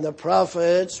when the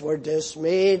prophets were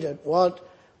dismayed at what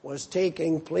was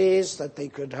taking place that they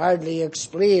could hardly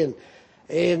explain.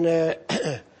 In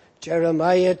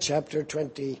Jeremiah chapter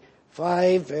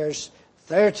 25, verse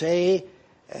 30,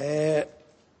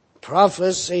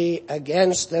 prophecy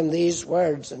against them these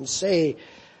words, and say,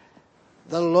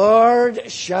 "The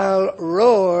Lord shall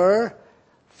roar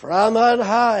from on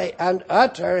high and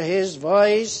utter his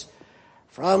voice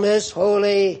from his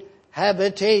holy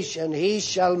habitation. He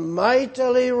shall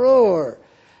mightily roar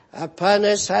upon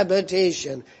his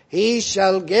habitation. He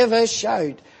shall give a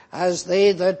shout as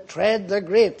they that tread the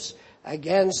grapes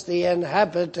against the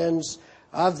inhabitants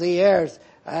of the earth,"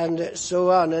 and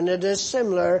so on. And it is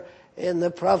similar in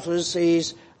the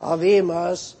prophecies of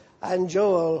Amos and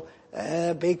Joel,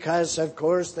 because of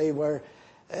course they were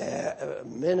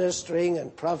ministering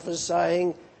and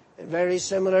prophesying in very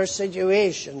similar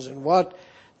situations. And what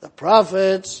the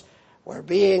prophets were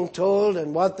being told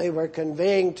and what they were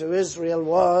conveying to Israel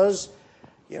was,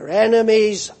 your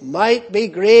enemies might be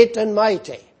great and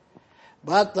mighty,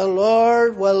 but the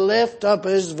Lord will lift up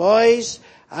his voice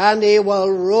and he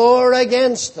will roar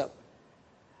against them.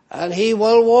 And he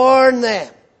will warn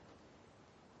them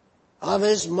of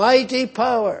his mighty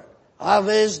power, of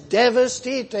his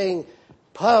devastating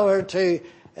power to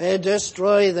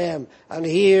destroy them. And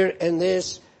here in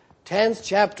this 10th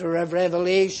chapter of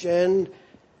Revelation,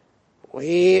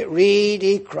 we read,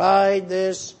 he cried,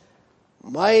 this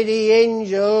mighty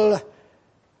angel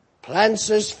plants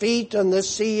his feet on the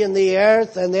sea and the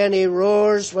earth, and then he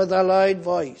roars with a loud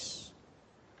voice.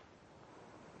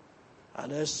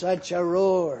 And it's such a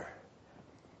roar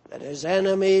that his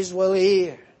enemies will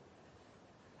hear.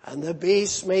 And the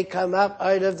beasts may come up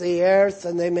out of the earth,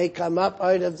 and they may come up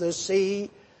out of the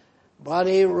sea, but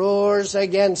he roars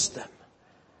against them.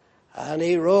 And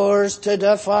he roars to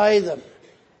defy them.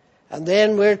 And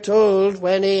then we're told,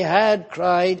 when he had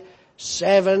cried,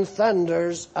 7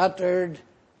 thunders uttered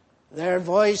their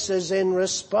voices in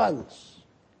response.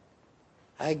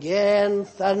 Again,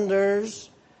 thunders.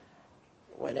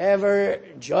 Whenever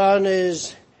John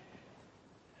is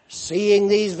seeing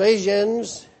these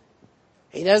visions,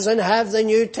 he doesn't have the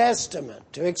New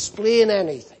Testament to explain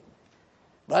anything.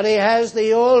 But he has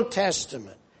the Old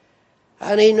Testament.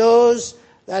 And he knows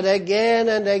that again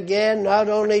and again, not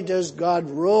only does God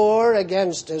roar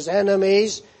against his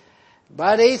enemies,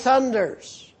 but he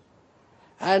thunders.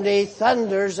 And he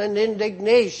thunders in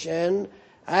indignation,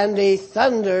 and he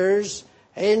thunders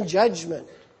in judgment.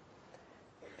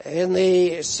 In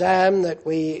the psalm that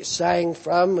we sang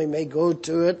from, we may go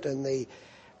to it in the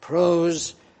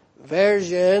prose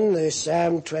version, the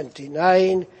Psalm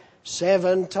 29,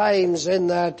 7 times in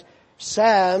that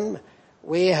psalm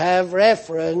we have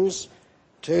reference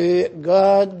to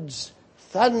God's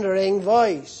thundering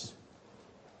voice.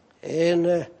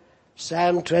 In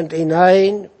Psalm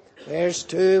 29, verse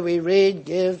 2, we read,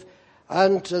 "Give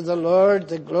unto the Lord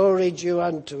the glory due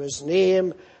unto his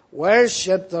name.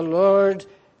 Worship the Lord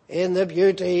in the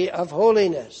beauty of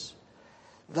holiness.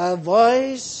 The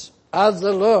voice of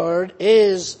the Lord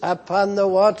is upon the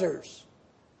waters."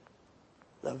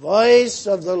 The voice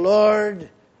of the Lord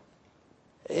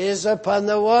is upon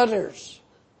the waters.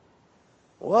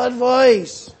 What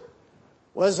voice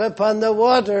was upon the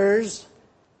waters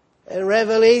in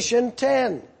Revelation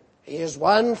 10? He is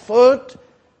 1 foot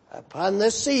upon the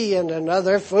sea and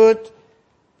another foot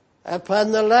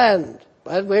upon the land.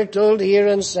 But we're told here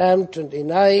in Psalm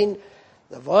 29,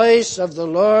 the voice of the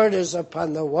Lord is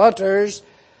upon the waters.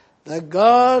 The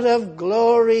God of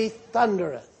glory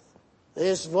thundereth.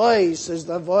 This voice is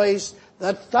the voice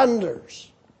that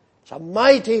thunders. It's a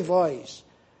mighty voice.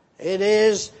 It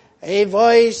is a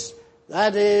voice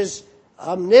that is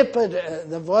omnipotent,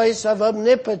 the voice of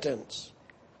omnipotence.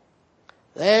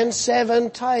 Then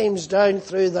 7 times down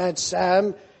through that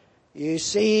psalm, you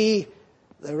see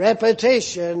the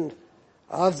repetition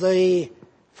of the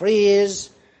phrase,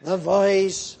 the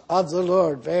voice of the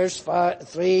Lord. Verse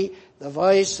 3, the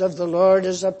voice of the Lord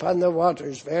is upon the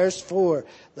waters. Verse 4,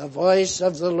 the voice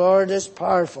of the Lord is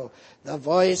powerful. The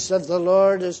voice of the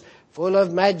Lord is full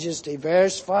of majesty.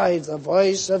 Verse 5, the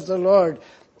voice of the Lord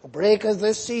breaketh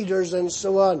the cedars, and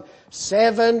so on.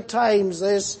 7 times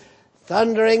this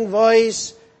thundering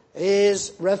voice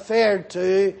is referred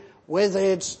to with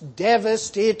its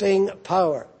devastating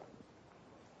power.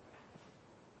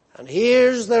 And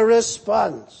here's the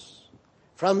response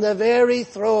from the very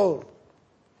throne.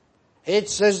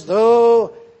 It's as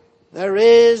though there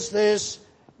is this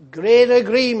great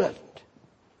agreement.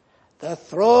 The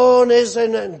throne is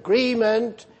in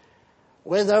agreement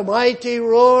with the mighty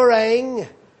roaring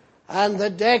and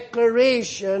the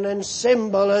declaration and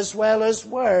symbol as well as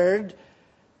word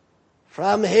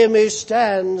from him who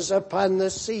stands upon the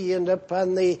sea and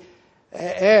upon the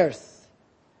earth.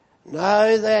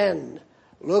 Now then,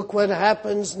 look what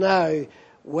happens now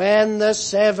when the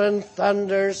 7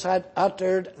 thunders had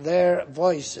uttered their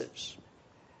voices.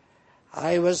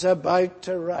 I was about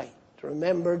to write.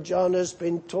 Remember, John has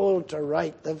been told to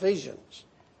write the visions.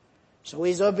 So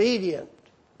he's obedient.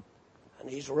 And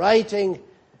he's writing,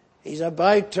 he's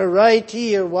about to write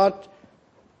here what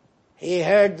he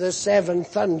heard the 7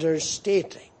 thunders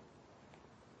stating.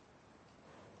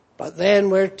 But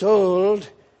then we're told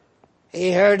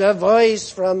he heard a voice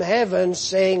from heaven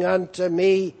saying unto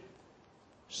me,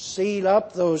 seal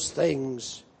up those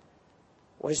things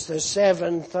which the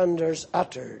 7 thunders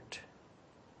uttered,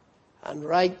 and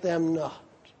write them not.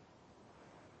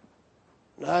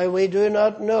 Now we do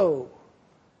not know,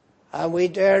 and we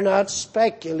dare not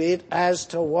speculate as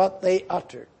to what they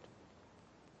uttered.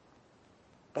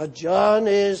 But John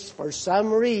is, for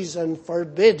some reason,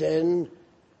 forbidden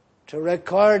to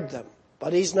record them.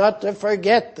 But he's not to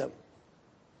forget them.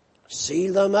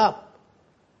 Seal them up.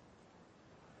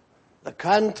 The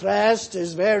contrast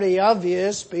is very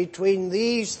obvious between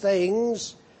these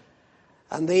things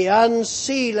and the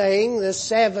unsealing, the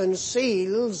 7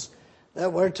 seals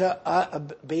that were to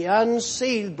be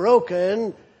unsealed,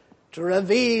 broken, to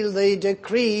reveal the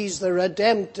decrees, the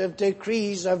redemptive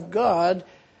decrees of God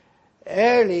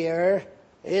earlier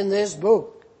in this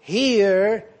book.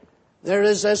 Here, there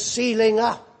is a sealing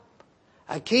up,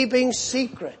 a keeping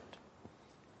secret.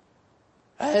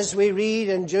 As we read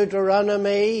in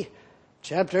Deuteronomy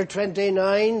chapter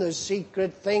 29, the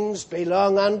secret things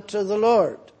belong unto the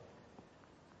Lord.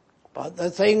 But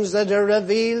the things that are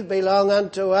revealed belong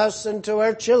unto us and to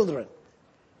our children.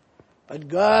 But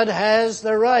God has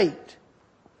the right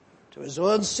to his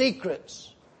own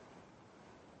secrets.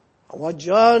 And what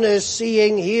John is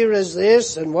seeing here is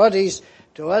this, and what he's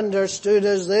to understood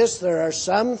is this: there are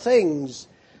some things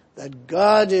that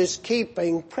God is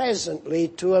keeping presently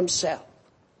to himself.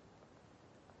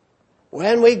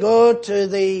 When we go to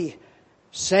the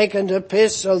second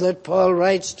epistle that Paul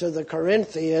writes to the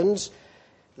Corinthians,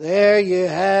 there you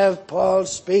have Paul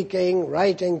speaking,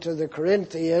 writing to the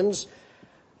Corinthians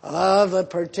of a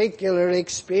particular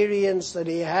experience that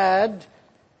he had.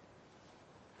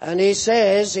 And he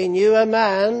says he knew a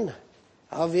man,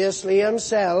 obviously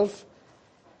himself,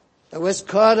 that was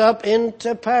caught up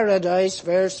into paradise,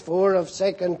 verse 4 of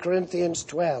 2 Corinthians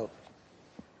 12,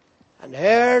 and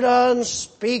heard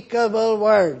unspeakable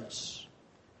words,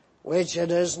 which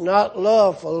it is not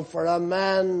lawful for a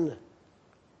man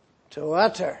to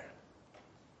utter.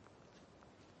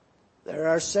 There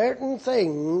are certain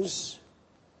things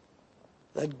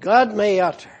that God may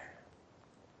utter,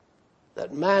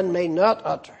 that man may not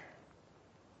utter.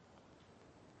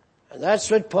 And that's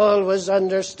what Paul was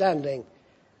understanding,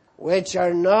 which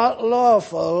are not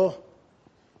lawful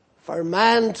for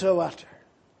man to utter.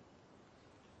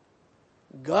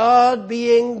 God,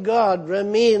 being God,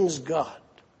 remains God.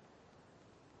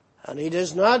 And he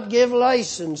does not give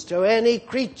license to any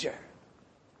creature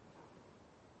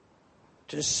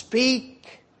to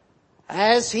speak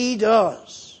as he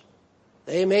does.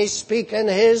 They may speak in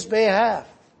his behalf.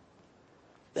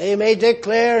 They may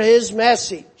declare his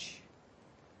message.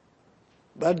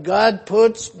 But God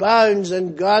puts bounds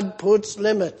and God puts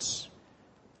limits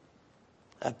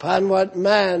upon what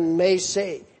man may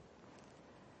say.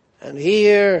 And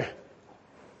here,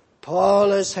 Paul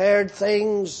has heard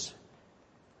things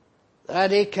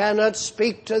that he cannot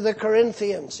speak to the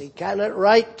Corinthians. He cannot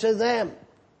write to them.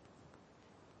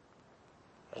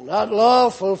 It's not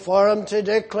lawful for him to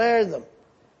declare them.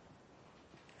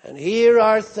 And here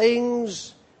are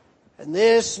things in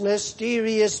this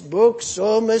mysterious book,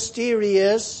 so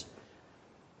mysterious,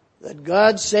 that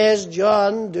God says,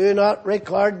 John, do not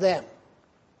record them.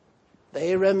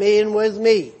 They remain with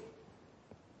me.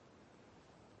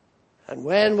 And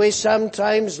when we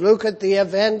sometimes look at the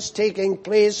events taking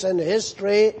place in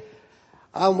history,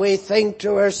 and we think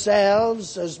to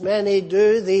ourselves, as many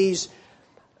do, these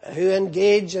who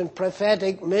engage in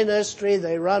prophetic ministry,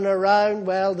 they run around,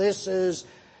 well, this is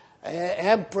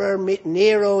Emperor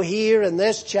Nero here in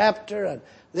this chapter, and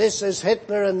this is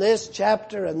Hitler in this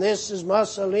chapter, and this is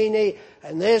Mussolini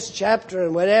in this chapter,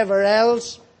 and whatever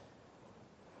else.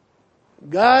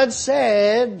 God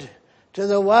said to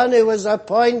the one who was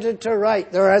appointed to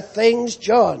write, there are things,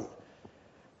 John,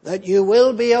 that you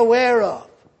will be aware of,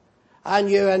 and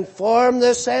you inform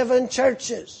the 7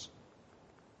 churches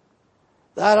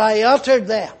that I uttered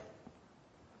them,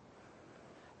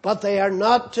 but they are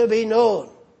not to be known.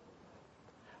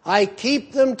 I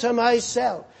keep them to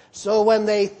myself, so when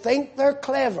they think they're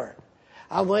clever,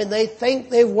 and when they think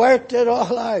they've worked it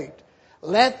all out,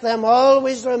 let them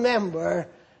always remember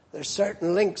there's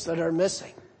certain links that are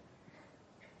missing.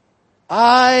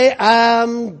 I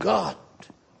am God,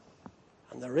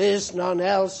 and there is none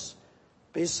else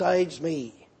besides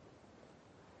me.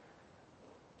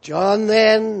 John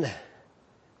then,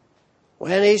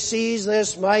 when he sees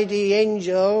this mighty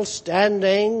angel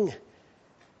standing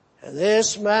in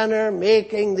this manner,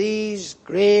 making these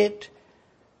great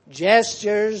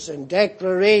gestures and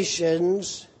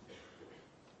declarations,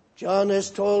 John is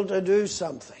told to do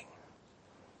something.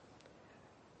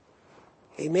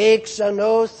 He makes an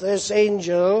oath, this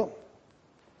angel.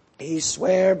 He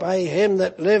swear by him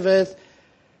that liveth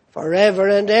forever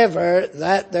and ever,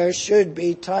 that there should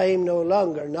be time no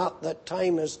longer. Not that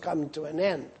time has come to an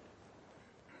end,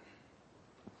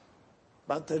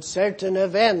 but that certain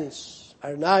events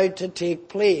are now to take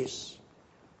place.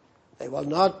 They will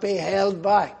not be held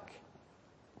back.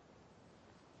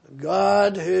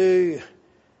 God who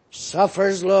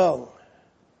suffers long,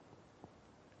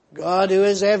 God who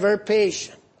is ever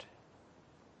patient.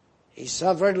 He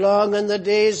suffered long in the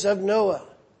days of Noah.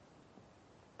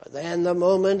 But then the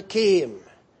moment came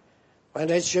when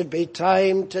it should be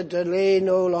time to delay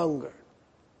no longer.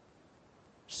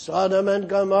 Sodom and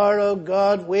Gomorrah,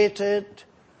 God waited,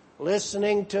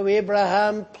 listening to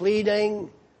Abraham pleading,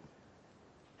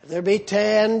 if there be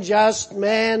 10 just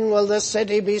men, will the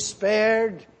city be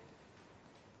spared?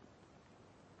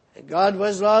 God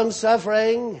was long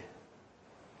suffering.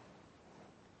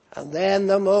 And then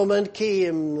the moment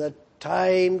came, the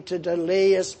time to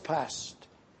delay is past.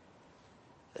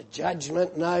 The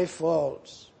judgment now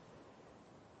falls.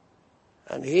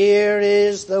 And here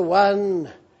is the one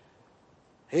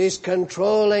who's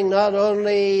controlling not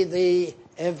only the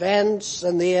events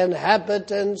and the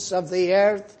inhabitants of the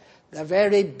earth, the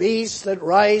very beasts that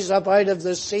rise up out of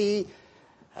the sea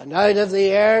and out of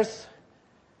the earth,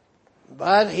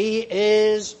 but he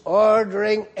is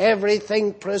ordering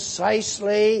everything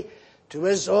precisely to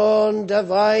his own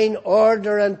divine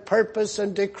order and purpose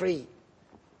and decree.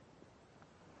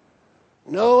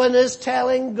 No one is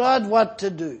telling God what to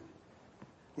do.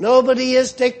 Nobody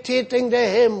is dictating to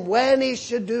him when he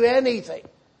should do anything.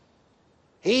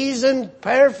 He's in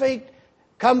perfect,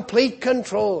 complete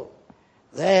control.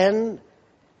 Then,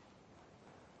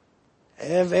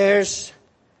 verse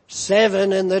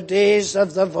 7, in the days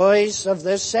of the voice of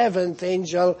the seventh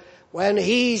angel, when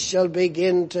he shall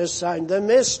begin to sound, the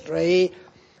mystery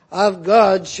of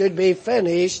God should be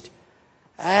finished,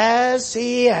 as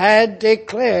he had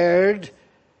declared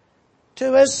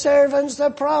to his servants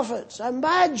the prophets.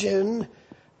 Imagine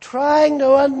trying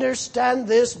to understand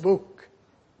this book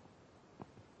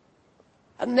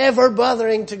and never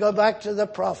bothering to go back to the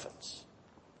prophets.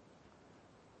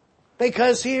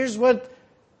 Because here's what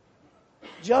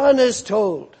John is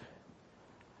told.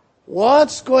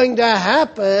 What's going to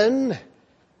happen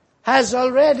has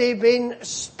already been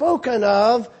spoken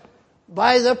of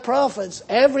by the prophets.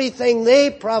 Everything they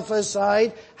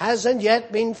prophesied hasn't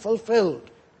yet been fulfilled.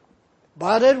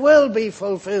 But it will be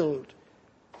fulfilled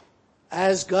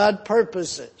as God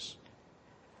purposes.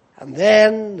 And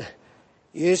then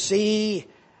you see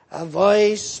a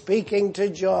voice speaking to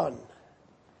John.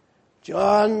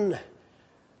 John,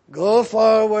 go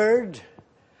forward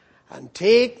and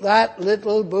take that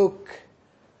little book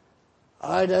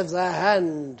out of the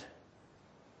hand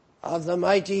of the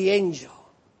mighty angel.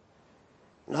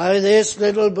 Now this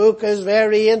little book is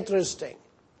very interesting.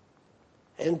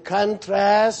 In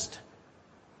contrast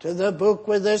to the book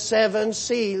with the 7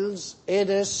 seals, it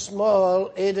is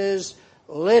small, it is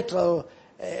little.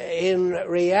 In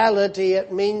reality,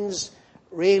 it means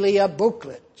really a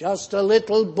booklet, just a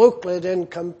little booklet in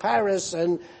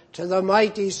comparison to the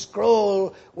mighty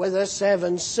scroll with the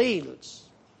 7 seals.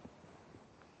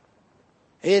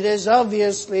 It is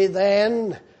obviously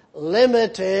then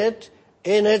limited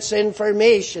in its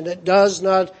information. It does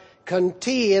not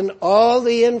contain all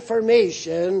the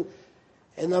information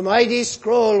in the mighty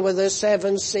scroll with the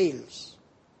 7 seals.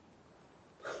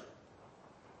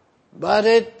 But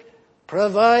it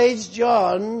provides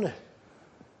John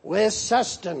with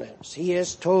sustenance. He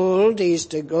is told he's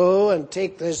to go and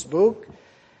take this book.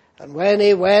 And when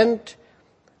he went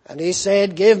and he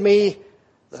said, give me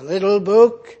the little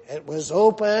book, it was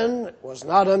open. It was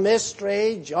not a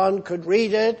mystery. John could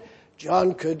read it.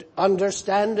 John could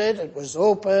understand it. It was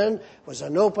open. It was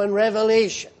an open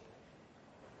revelation.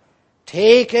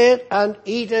 Take it and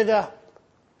eat it up.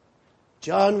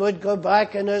 John would go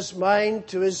back in his mind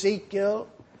to Ezekiel.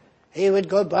 He would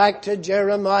go back to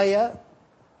Jeremiah,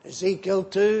 Ezekiel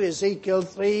 2, Ezekiel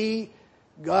 3.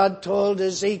 God told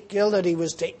Ezekiel that he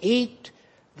was to eat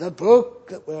the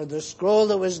book, or the scroll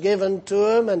that was given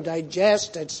to him, and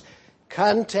digest its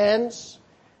contents.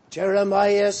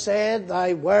 Jeremiah said,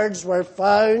 thy words were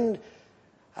found,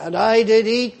 and I did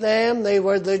eat them. They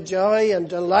were the joy and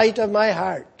delight of my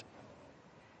heart.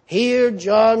 Here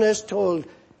John is told,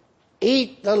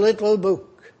 eat the little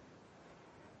book.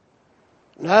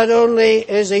 Not only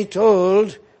is he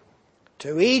told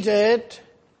to eat it,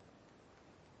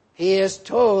 he is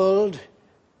told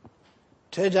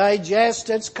to digest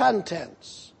its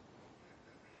contents.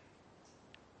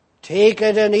 Take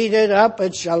it and eat it up,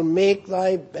 it shall make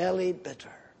thy belly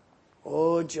bitter.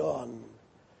 Oh, John,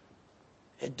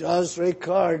 it does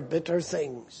record bitter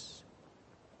things.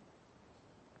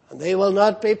 And they will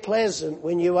not be pleasant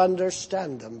when you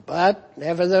understand them. But,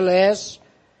 nevertheless,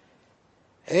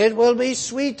 it will be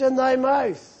sweet in thy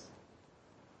mouth.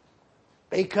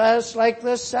 Because, like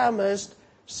the psalmist,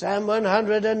 Psalm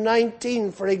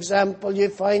 119, for example, you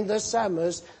find the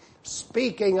psalmist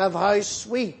speaking of how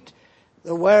sweet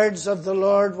the words of the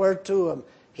Lord were to him.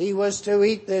 He was to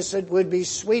eat this, it would be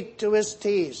sweet to his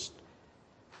taste,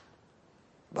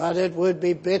 but it would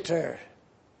be bitter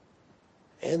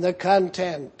in the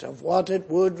content of what it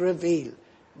would reveal.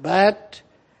 But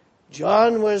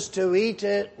John was to eat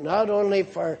it not only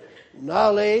for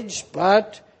knowledge,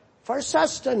 but for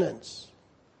sustenance.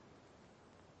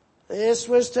 This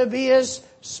was to be his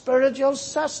spiritual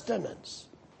sustenance.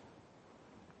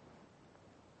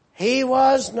 He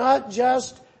was not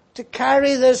just to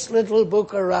carry this little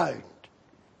book around.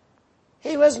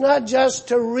 He was not just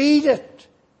to read it,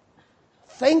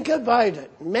 think about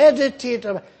it, meditate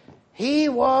on it. He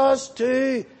was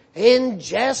to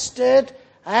ingest it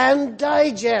and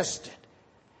digest it.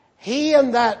 he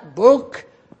and that book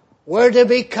were to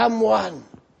become one.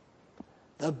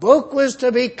 The book was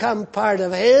to become part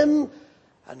of him,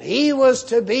 and he was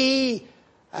to be,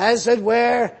 as it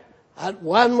were, at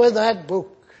one with that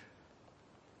book.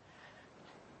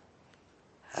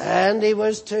 And he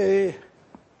was to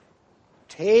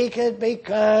take it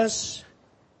because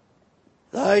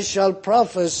thou shalt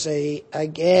prophesy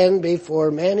again before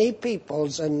many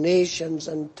peoples and nations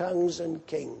and tongues and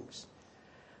kings.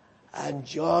 And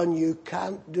John, you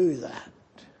can't do that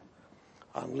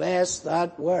unless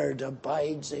that word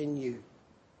abides in you.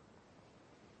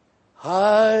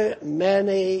 How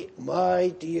many, my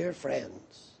dear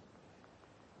friends,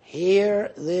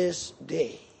 here this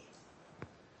day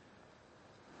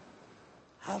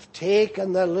have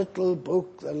taken the little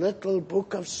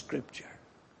book of Scripture,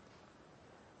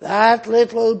 that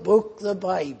little book, the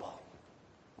Bible,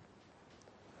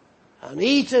 and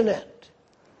eaten it,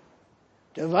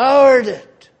 devoured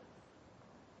it,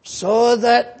 so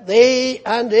that they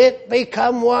and it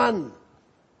become one.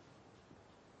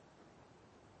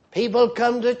 People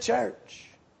come to church.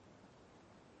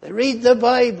 They read the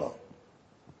Bible.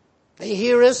 They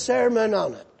hear a sermon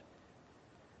on it.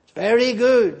 It's very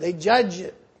good. They judge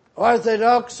it,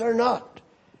 orthodox or not.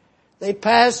 They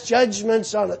pass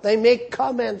judgments on it. They make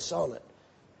comments on it.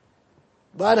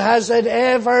 But has it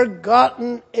ever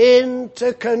gotten in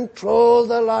to control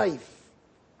the life?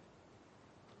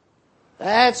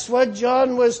 That's what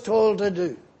John was told to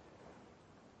do.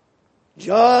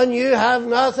 John, you have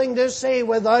nothing to say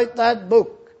without that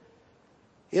book.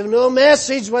 You have no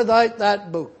message without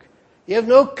that book. You have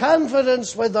no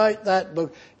confidence without that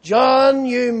book. John,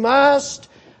 you must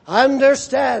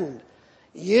understand,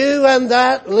 you and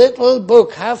that little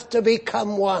book have to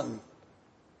become one.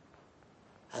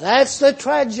 And that's the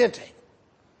tragedy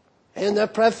in the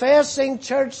professing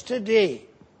church today.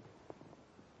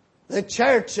 The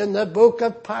church in the book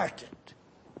of parted,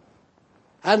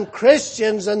 and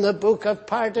Christians in the book of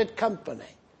parted company.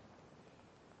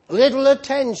 Little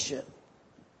attention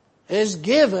is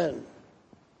given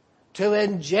to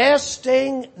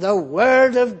ingesting the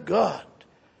Word of God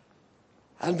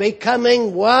and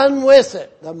becoming one with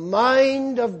it, the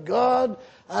mind of God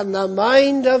and the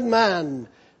mind of man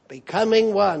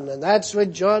becoming one. And that's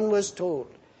what John was told.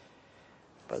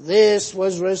 But this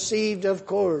was received, of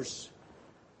course,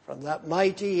 from that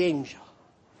mighty angel.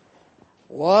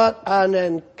 What an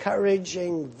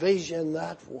encouraging vision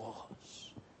that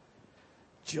was.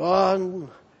 John,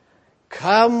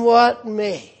 come what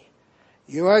may,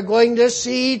 you are going to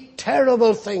see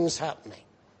terrible things happening.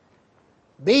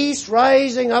 Beasts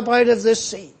rising up out of the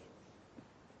sea.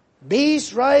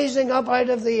 Beasts rising up out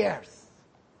of the earth.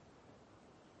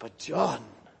 But John,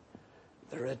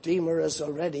 the Redeemer has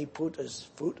already put his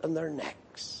foot on their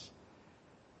necks.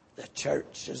 The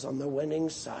church is on the winning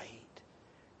side.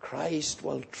 Christ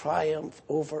will triumph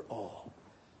over all.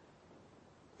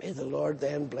 May the Lord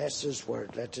then bless his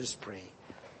word. Let us pray.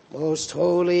 Most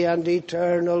holy and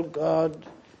eternal God,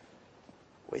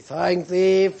 we thank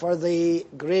thee for the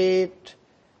great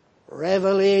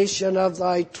revelation of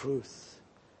thy truth.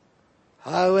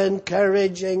 How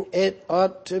encouraging it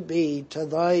ought to be to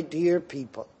thy dear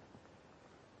people.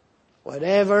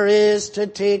 Whatever is to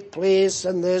take place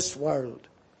in this world,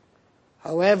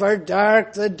 however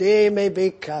dark the day may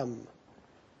become,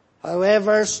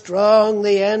 however strong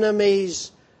the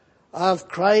enemies of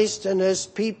Christ and his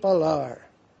people are,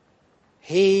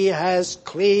 he has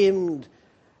claimed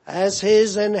as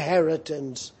his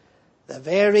inheritance the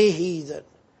very heathen.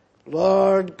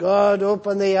 Lord God,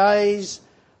 open the eyes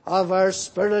of our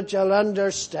spiritual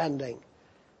understanding,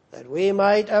 that we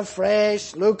might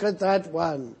afresh look at that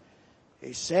one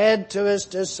who said to his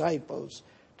disciples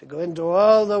to go into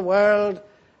all the world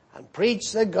and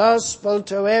preach the gospel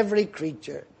to every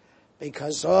creature,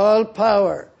 because all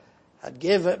power had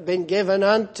been given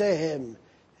unto him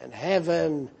in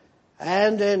heaven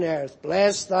and in earth.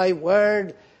 Bless thy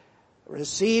word.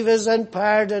 Receive us and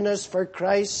pardon us for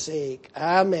Christ's sake.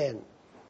 Amen.